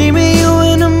 I dream of you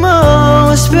in a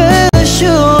more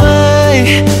special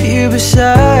way. You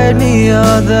beside me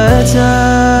all the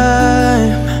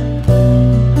time.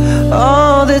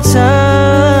 All the time.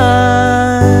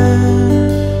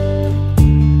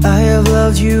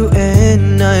 You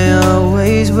and I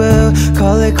always will.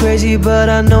 Call it crazy, but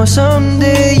I know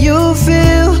someday you'll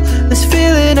feel this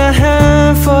feeling I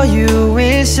have for you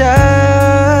inside.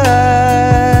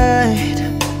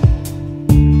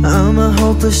 I'm a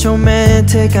hopeless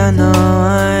romantic, I know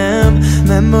I am.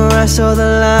 Memorized all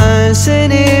the lines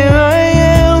and here I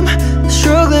am,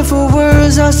 struggling for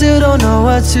words, I still don't know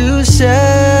what to say.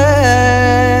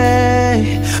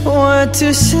 What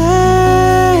to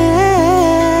say.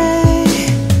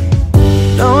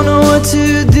 Don't know what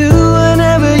to do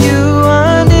whenever you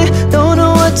want it. Don't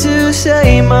know what to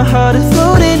say, my heart is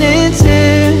floating in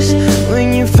tears.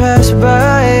 When you pass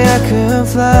by, I could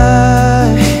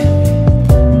fly.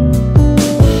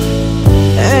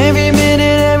 Every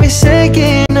minute, every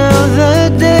second of the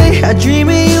day, I dream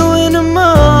of you in a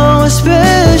more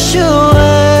special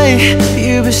way.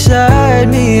 you beside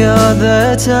me all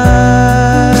the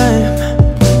time.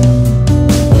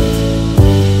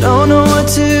 Don't know what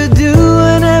to do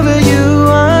whenever you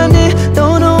want it.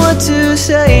 Don't know what to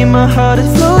say, my heart is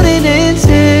floating in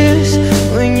tears.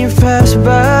 When you pass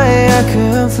by, I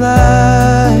could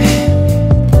fly.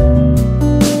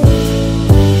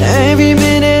 Every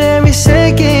minute, every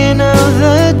second of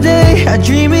the day, I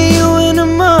dream of you in a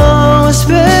more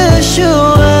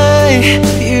special way.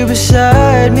 You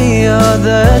beside me all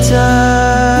the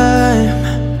time,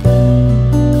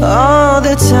 all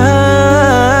the time.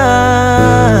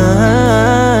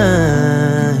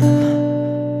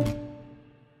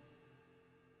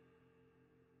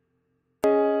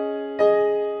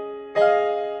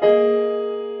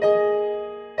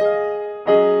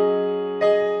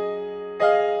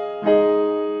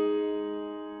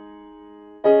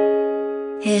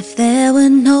 If there were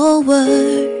no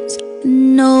words,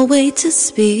 no way to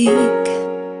speak,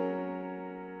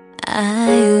 I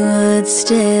would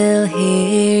still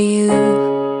hear you.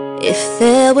 If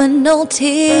there were no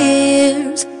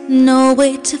tears, no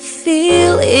way to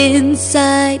feel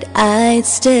inside, I'd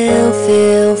still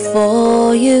feel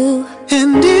for you.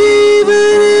 And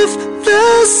even if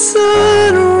the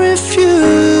sun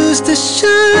refused to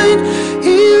shine,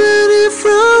 even if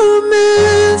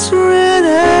romance ran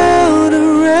out of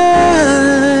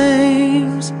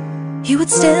rhymes, you would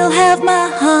still have my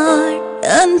heart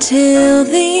until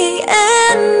the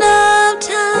end of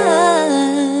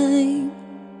time.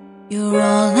 You're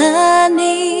all I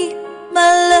need,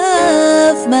 my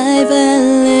love, my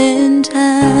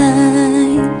Valentine.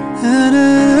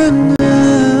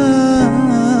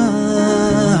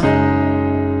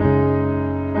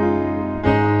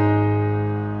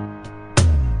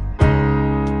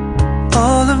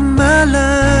 All of my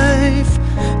life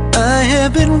I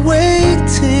have been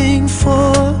waiting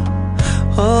for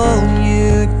all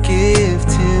you give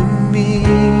to me.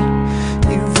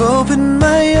 You've opened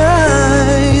my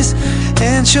eyes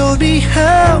and showed me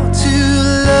how to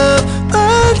love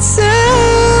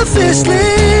unselfishly.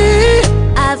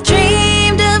 I've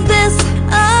dreamed of this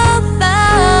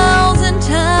 1,000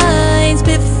 times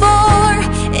before.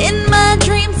 In my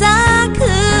dreams I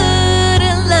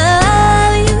couldn't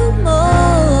love you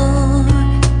more.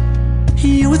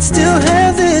 You would still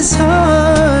have this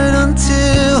heart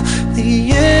until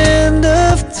the end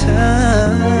of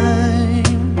time.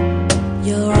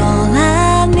 You're all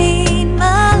I need,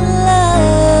 my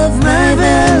love, my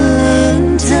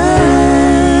Valentine.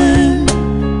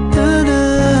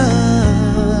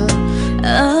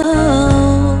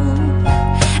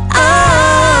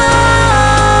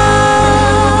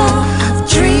 I've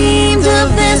dreamed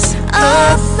of this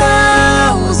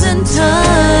 1,000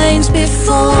 times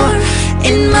before.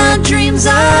 In my dreams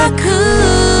I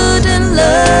couldn't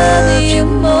love you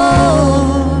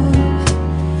more.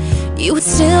 You would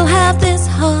still have this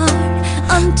heart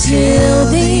until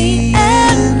the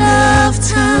end of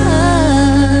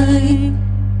time.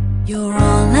 You're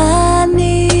all I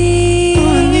need.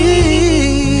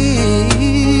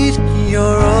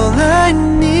 You're all I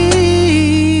need.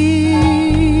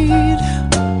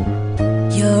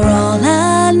 You're all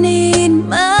I need,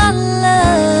 my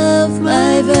love,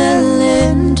 my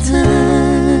Valentine.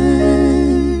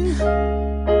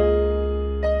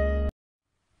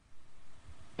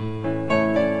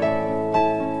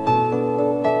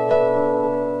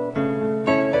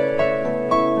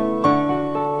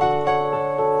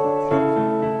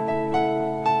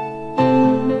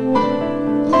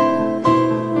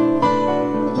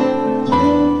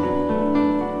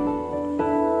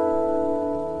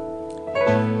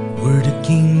 We're the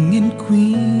king and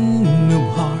queen of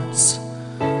hearts.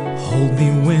 Hold me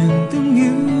when the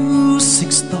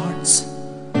music starts.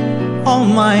 All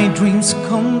my dreams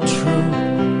come true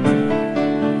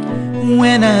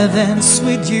when I dance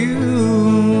with you.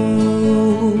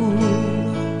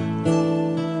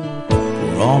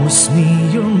 Promise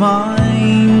me you're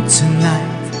mine tonight.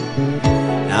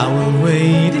 I will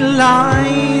wait in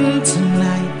line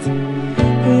tonight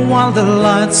while the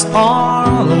lights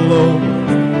are low.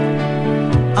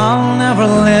 I'll never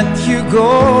let you go.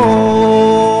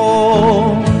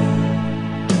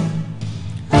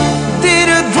 Did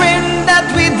you dream that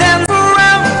we dance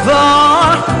forever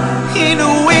in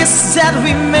the wish that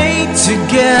we made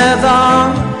together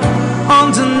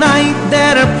on the night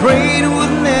that I prayed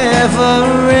would never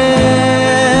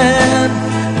end?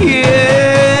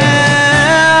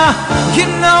 Yeah, you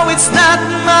know it's not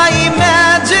my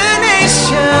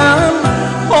imagination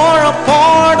or a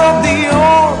part of the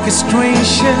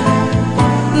orchestration.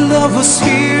 Love was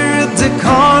here at the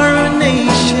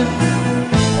coronation.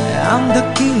 I'm the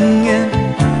king and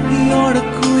you're the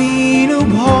queen of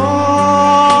hearts.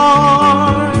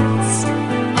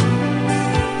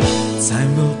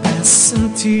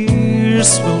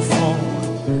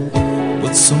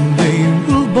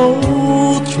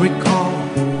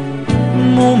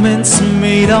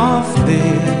 of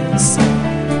this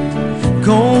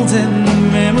golden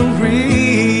memories.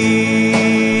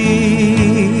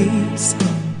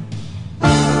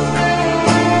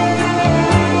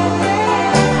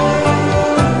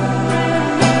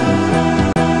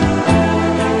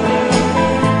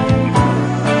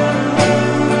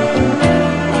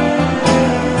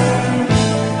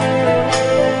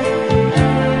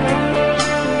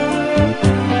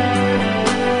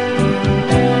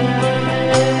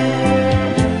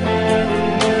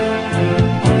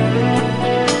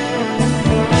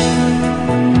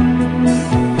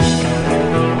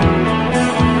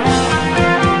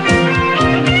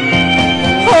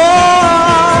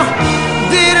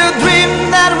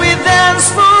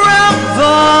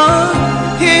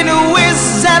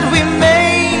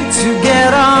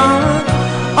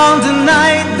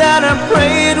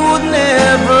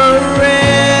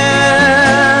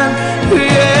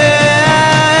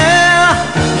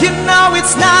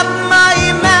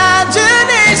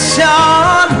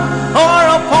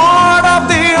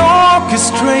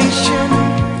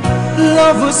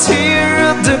 Love was here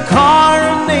at the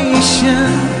coronation.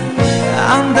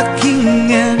 I'm the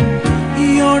king and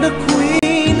you're the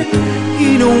queen,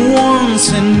 in once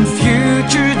and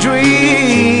future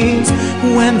dreams,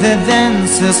 when the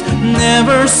dances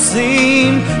never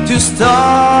seem to stop.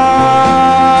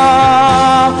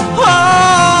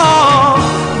 Oh,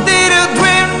 did you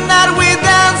dream that we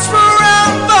dance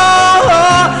forever,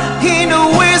 in a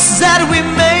wish that we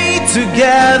made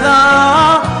together,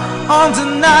 on the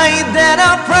night that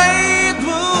I prayed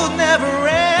would never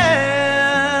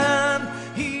end?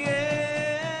 Yeah.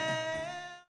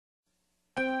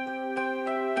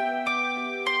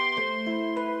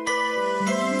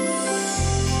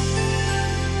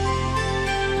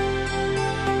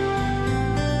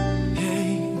 Hey,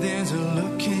 there's a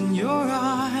look in your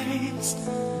eyes,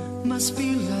 must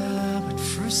be love at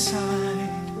first sight.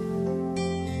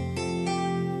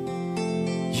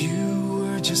 You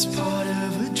were just part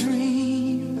of a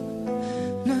dream,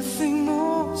 nothing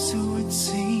more, so it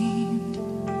seemed.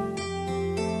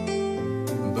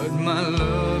 But my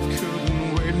love couldn't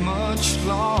wait much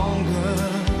longer.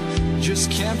 Just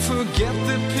can't forget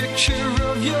the picture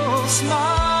of your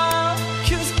smile,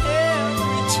 'cause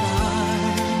every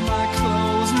time I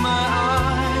close my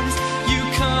eyes, you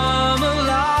come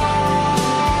alive.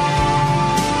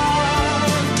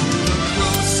 The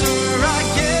closer I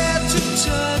get to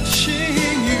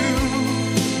touching you,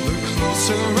 the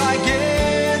closer I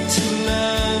get to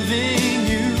loving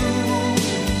you.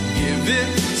 Give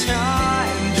it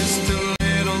time, just a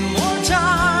little more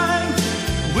time,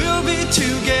 we'll be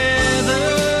together.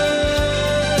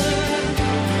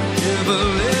 Give a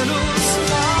little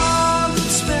smile,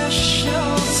 that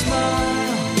special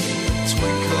smile,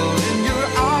 twinkle in your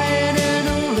eye in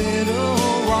a little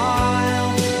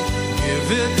while. Give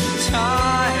it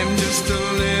time, just a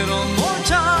little more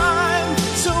time,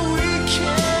 so we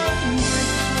can get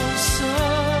closer,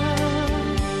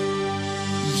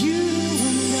 you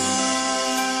and I.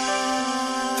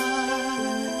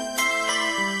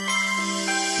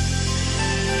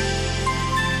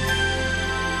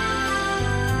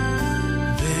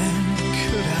 Then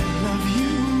could I love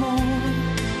you more,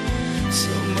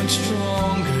 so much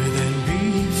stronger than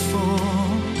before?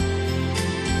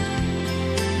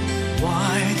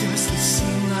 Why does this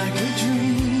seem like a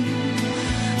dream?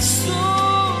 So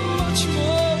much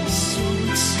more, so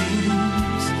it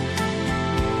seems.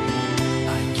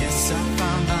 I guess I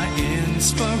found my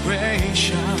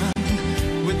inspiration.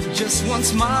 With just one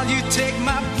smile, you take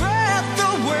my breath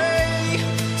away.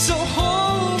 So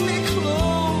hold me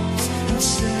close and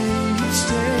say you'll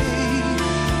stay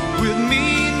with me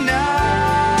now.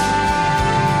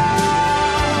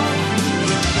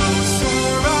 The closer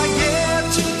I get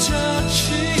to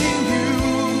touching you,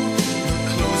 the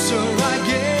closer I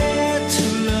get to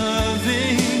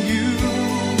loving you.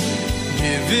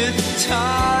 Give it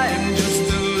time, just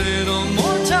a little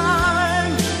more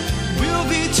time, we'll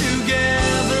be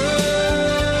together.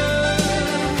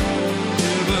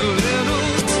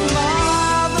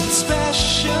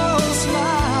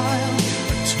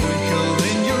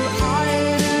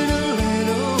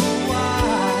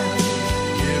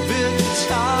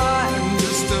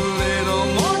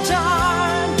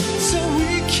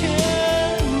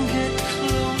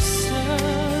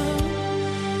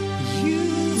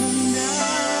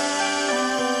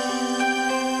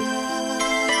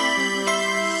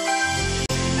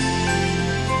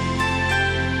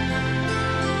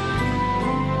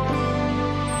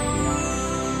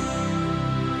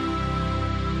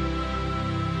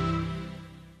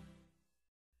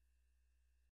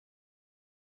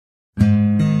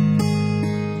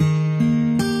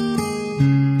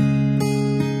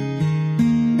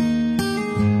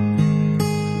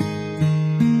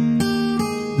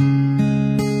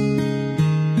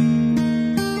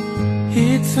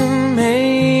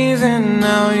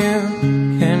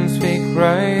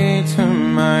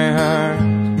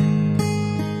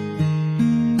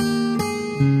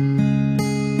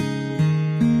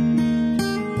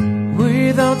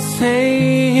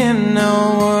 saying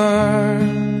a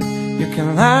word, you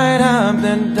can light up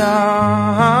the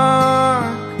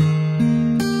dark.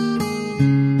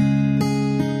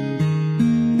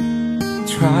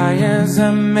 Try as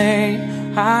I may,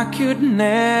 I could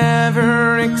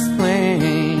never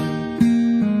explain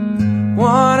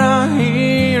what I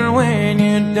hear when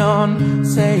you don't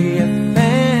say a thing.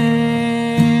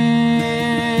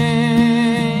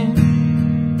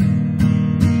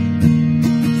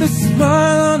 The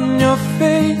smile on your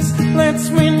face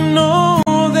lets me know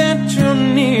that you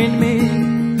need me.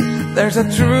 There's a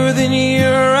truth in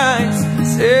your eyes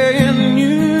saying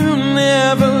you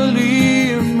never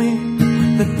leave me.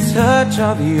 The touch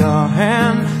of your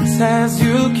hand says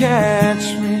you'll catch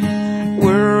me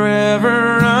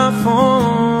wherever I fall.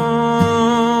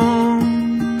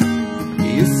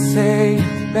 You say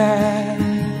it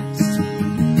best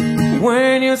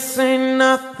when you say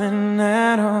nothing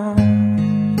at all.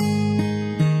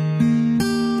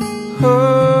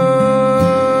 Oh,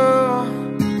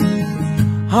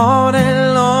 all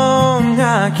day long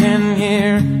I can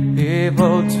hear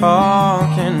people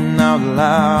talking out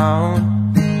loud.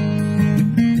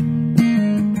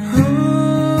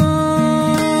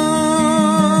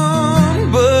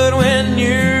 But when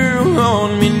you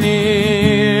hold me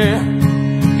near,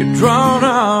 you drown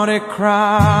out a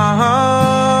crowd.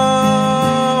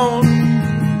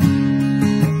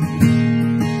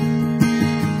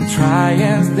 Try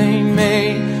as they may,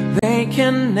 they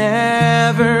can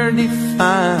never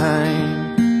define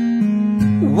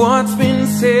what's been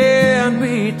said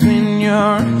between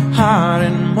your heart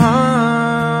and mine.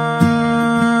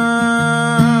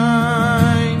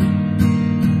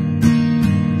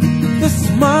 The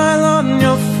smile on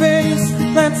your face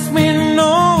lets me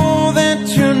know that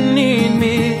you need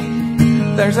me.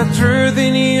 There's a truth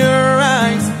in your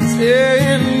eyes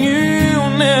saying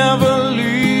you'll never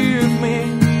leave me.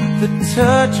 The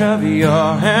touch of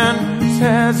your hand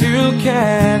says you'll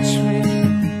catch me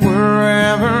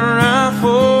wherever I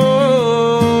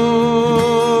fall.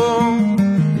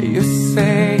 You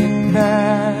say it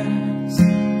best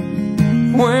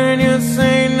when you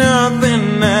say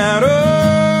nothing at all.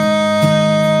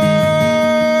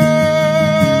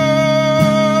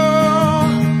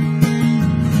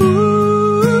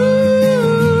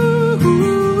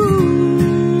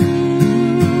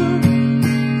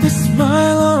 The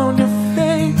smile on your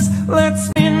face lets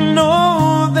me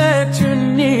know that you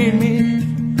need me.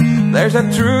 There's a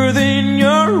truth in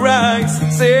your eyes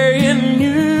saying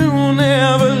you'll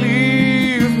never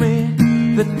leave me.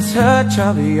 The touch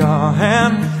of your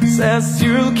hand says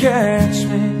you'll catch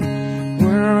me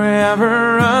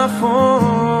wherever I fall.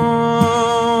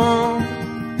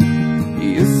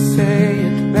 You say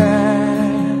it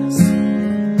best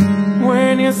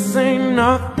when you say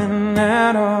nothing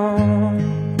at all.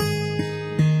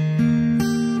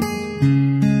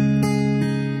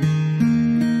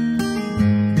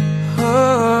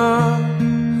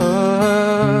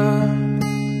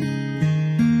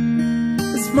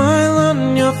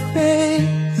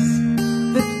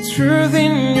 Truth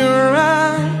in your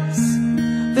eyes,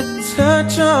 the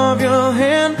touch of your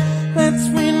hand lets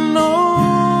me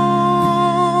know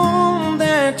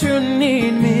that you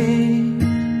need me.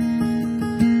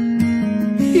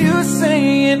 You say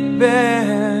it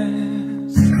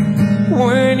best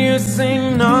when you say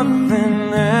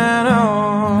nothing at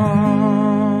all.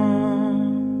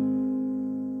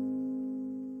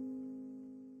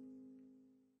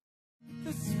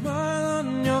 The smile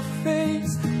on your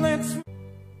face lets me.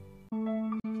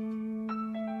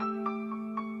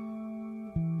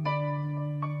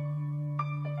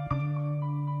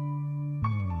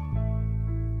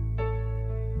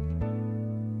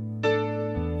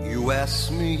 You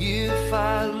ask me if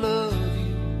I love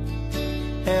you,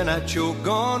 and I choke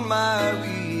on my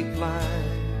reply.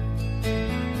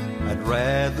 I'd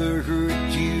rather hurt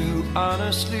you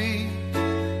honestly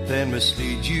than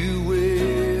mislead you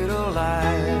with a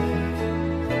lie.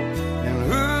 And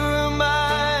who am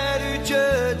I to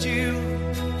judge you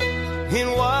in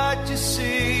what you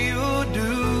say or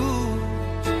do?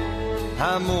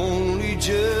 I'm only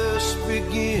just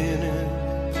beginning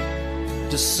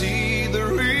to see the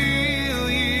real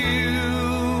you.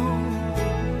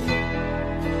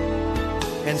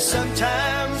 And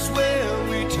sometimes when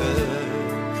we touch,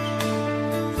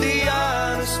 the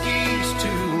honesty's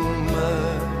too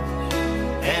much,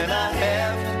 and I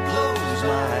have to close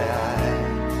my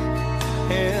eyes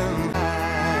and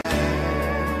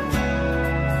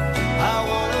I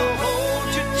wanna hold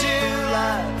you till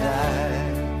I die,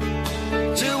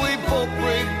 till we both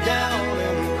break down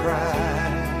and cry.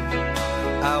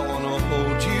 I wanna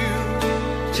hold you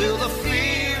till the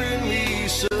fear in me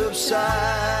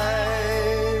subsides.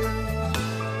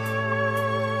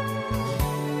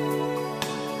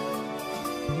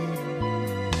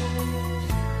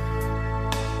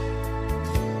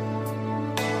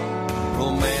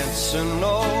 Vice and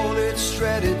all its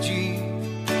strategy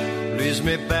leaves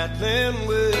me battling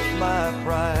with my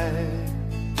pride.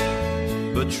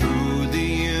 But through the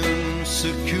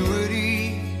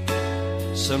insecurity,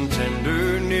 some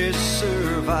tenderness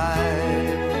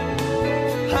survives.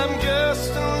 I'm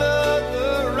just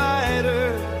another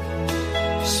rider,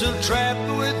 still trapped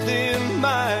within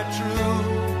my truth,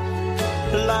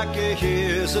 like a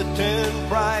hesitant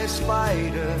prize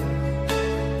fighter,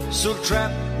 still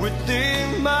trapped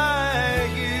within my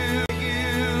youth.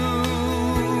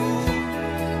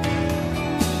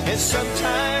 And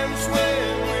sometimes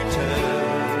when we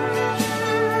touch,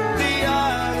 the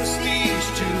honesty's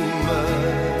too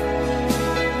much,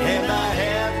 and I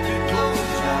have to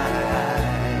close my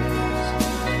eyes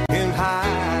and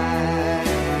hide.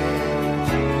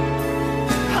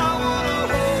 I wanna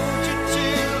hold you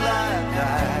till I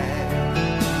die,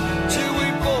 till we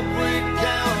both break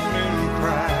down and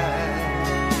cry.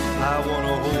 I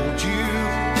wanna hold you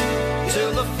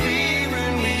till the fear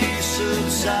in me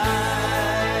subsides.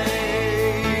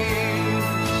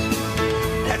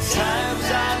 At times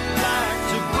I'd like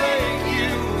to break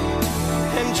you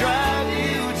and drive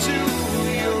you to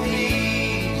your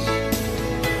knees.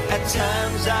 At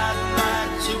times I'd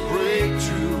like to break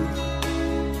through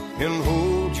and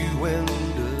hold you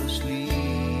endlessly.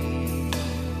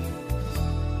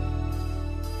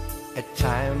 At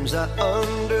times I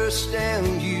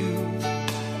understand you,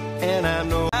 and I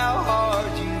know how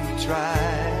hard you try.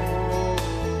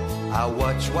 I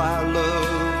watch while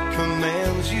love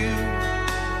commands you,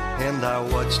 and I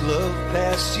watch love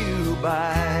pass you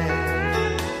by.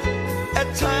 At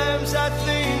times I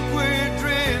think we're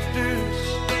drifters,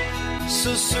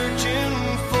 so searching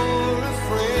for a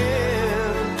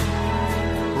friend,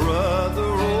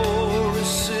 brother or a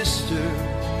sister,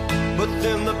 but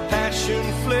then the passion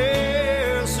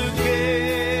flares again.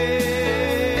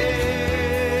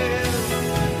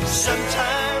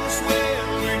 Sometimes when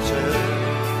we touch,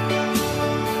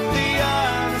 the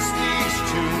honesty's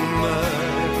too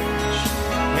much,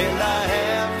 and I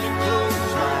have to close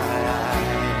my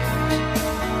eyes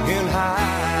and hide.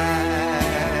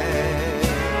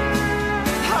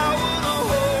 I wanna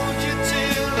hold you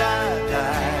till I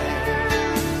die,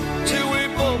 till we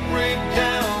both break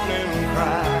down and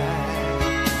cry.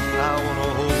 I wanna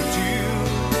hold you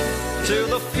till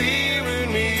the fear in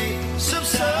me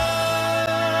subsides.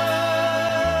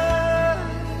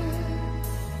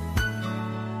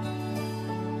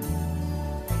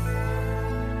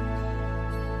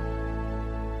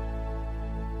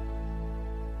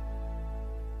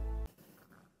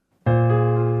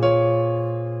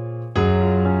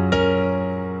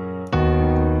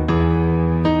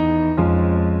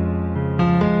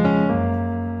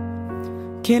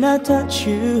 Can I touch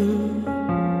you?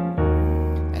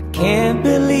 I can't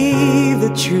believe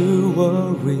that you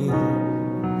were real.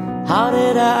 How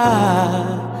did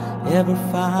I ever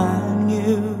find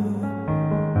you?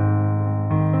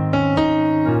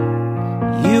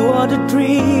 You are the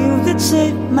dream that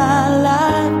saved my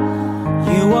life.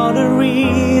 You are the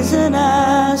reason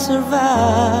I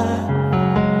survive.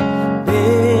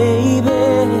 Baby,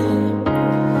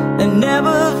 I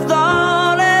never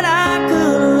thought that I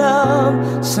could love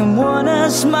someone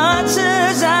as much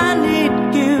as I need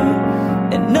you.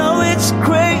 And know it's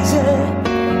crazy,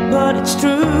 but it's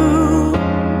true.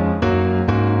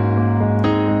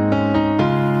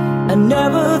 I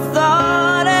never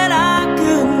thought that I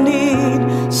could need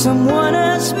someone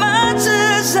as much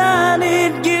as I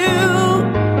need you.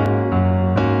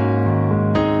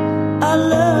 I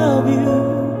love you.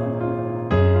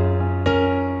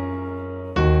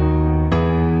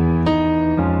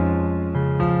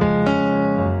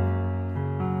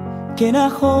 Can I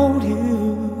hold you?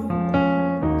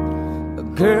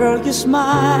 Girl, your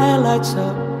smile lights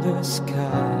up the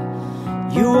sky.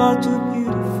 You are too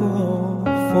beautiful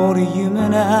for the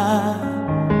human eye.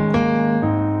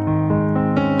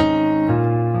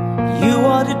 You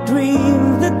are the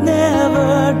dream that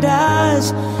never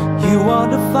dies. You are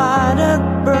the fire that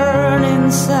burns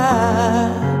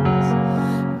inside.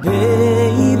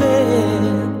 Baby,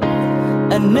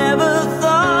 I never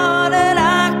thought that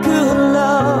I could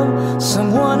love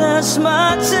someone as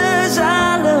much as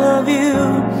I love you.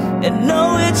 And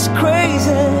know it's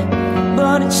crazy,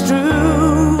 but it's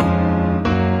true.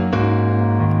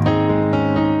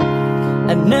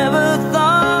 I never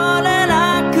thought that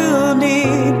I could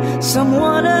need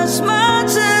someone as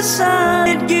much as I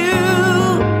need you.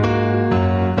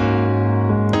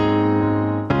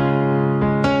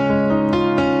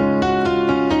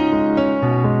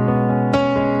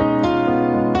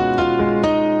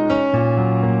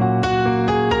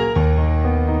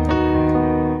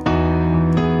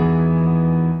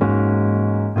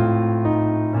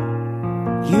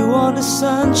 the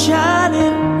sunshine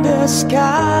in the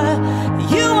sky.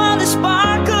 You are the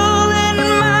sparkle in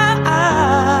my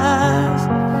eyes.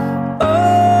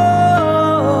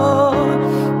 Oh,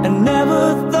 I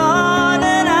never thought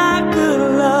that I could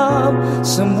love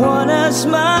someone as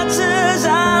much as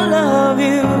I love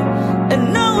you.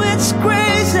 And no, it's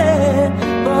crazy,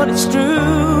 but it's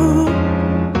true.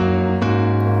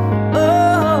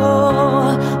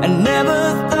 Oh, I never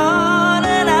thought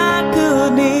that I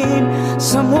could need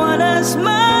someone as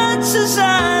much as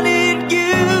I need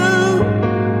you.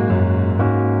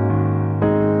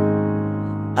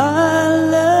 I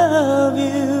love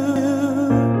you.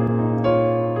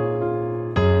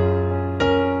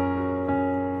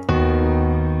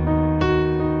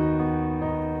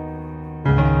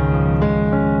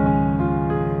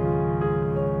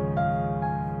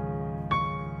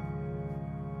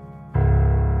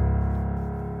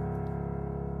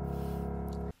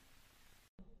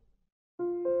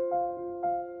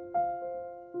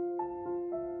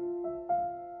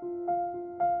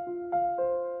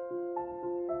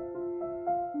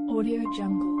 Audio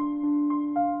Jungle.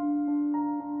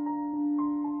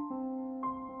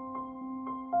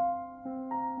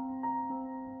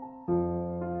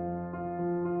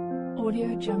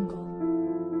 Audio Jungle.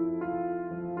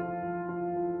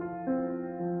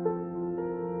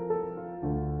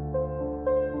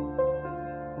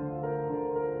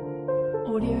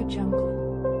 Audio Jungle.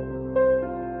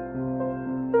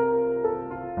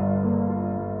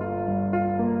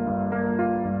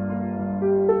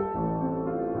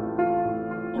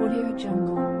 Audio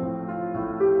Jungle.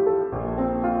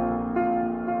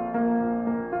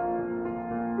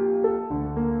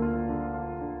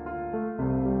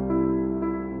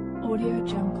 Audio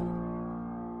Jungle.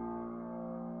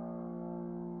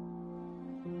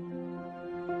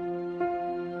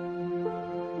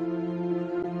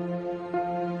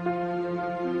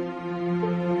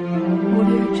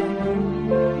 Audio Jungle.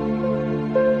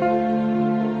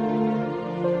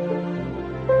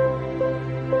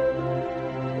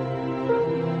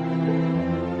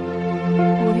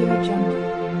 Audio Jungle.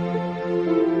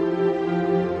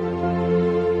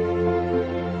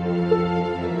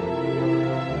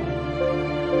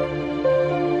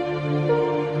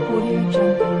 Audio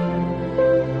Jungle.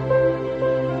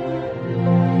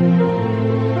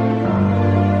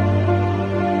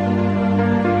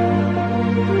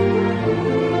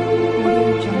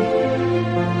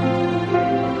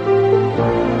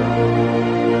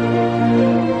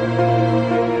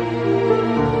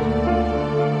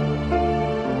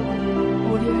 Audio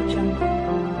Jungle.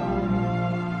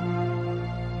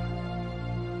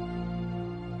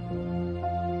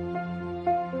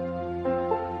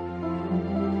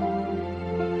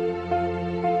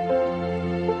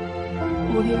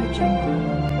 Audio Jungle.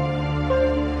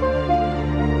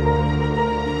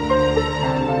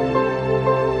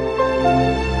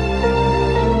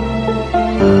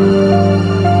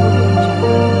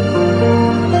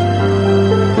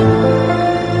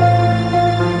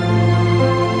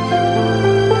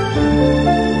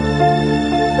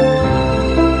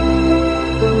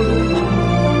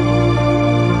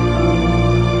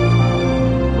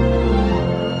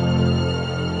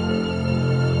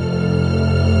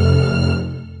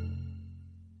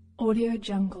 Audio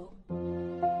Jungle.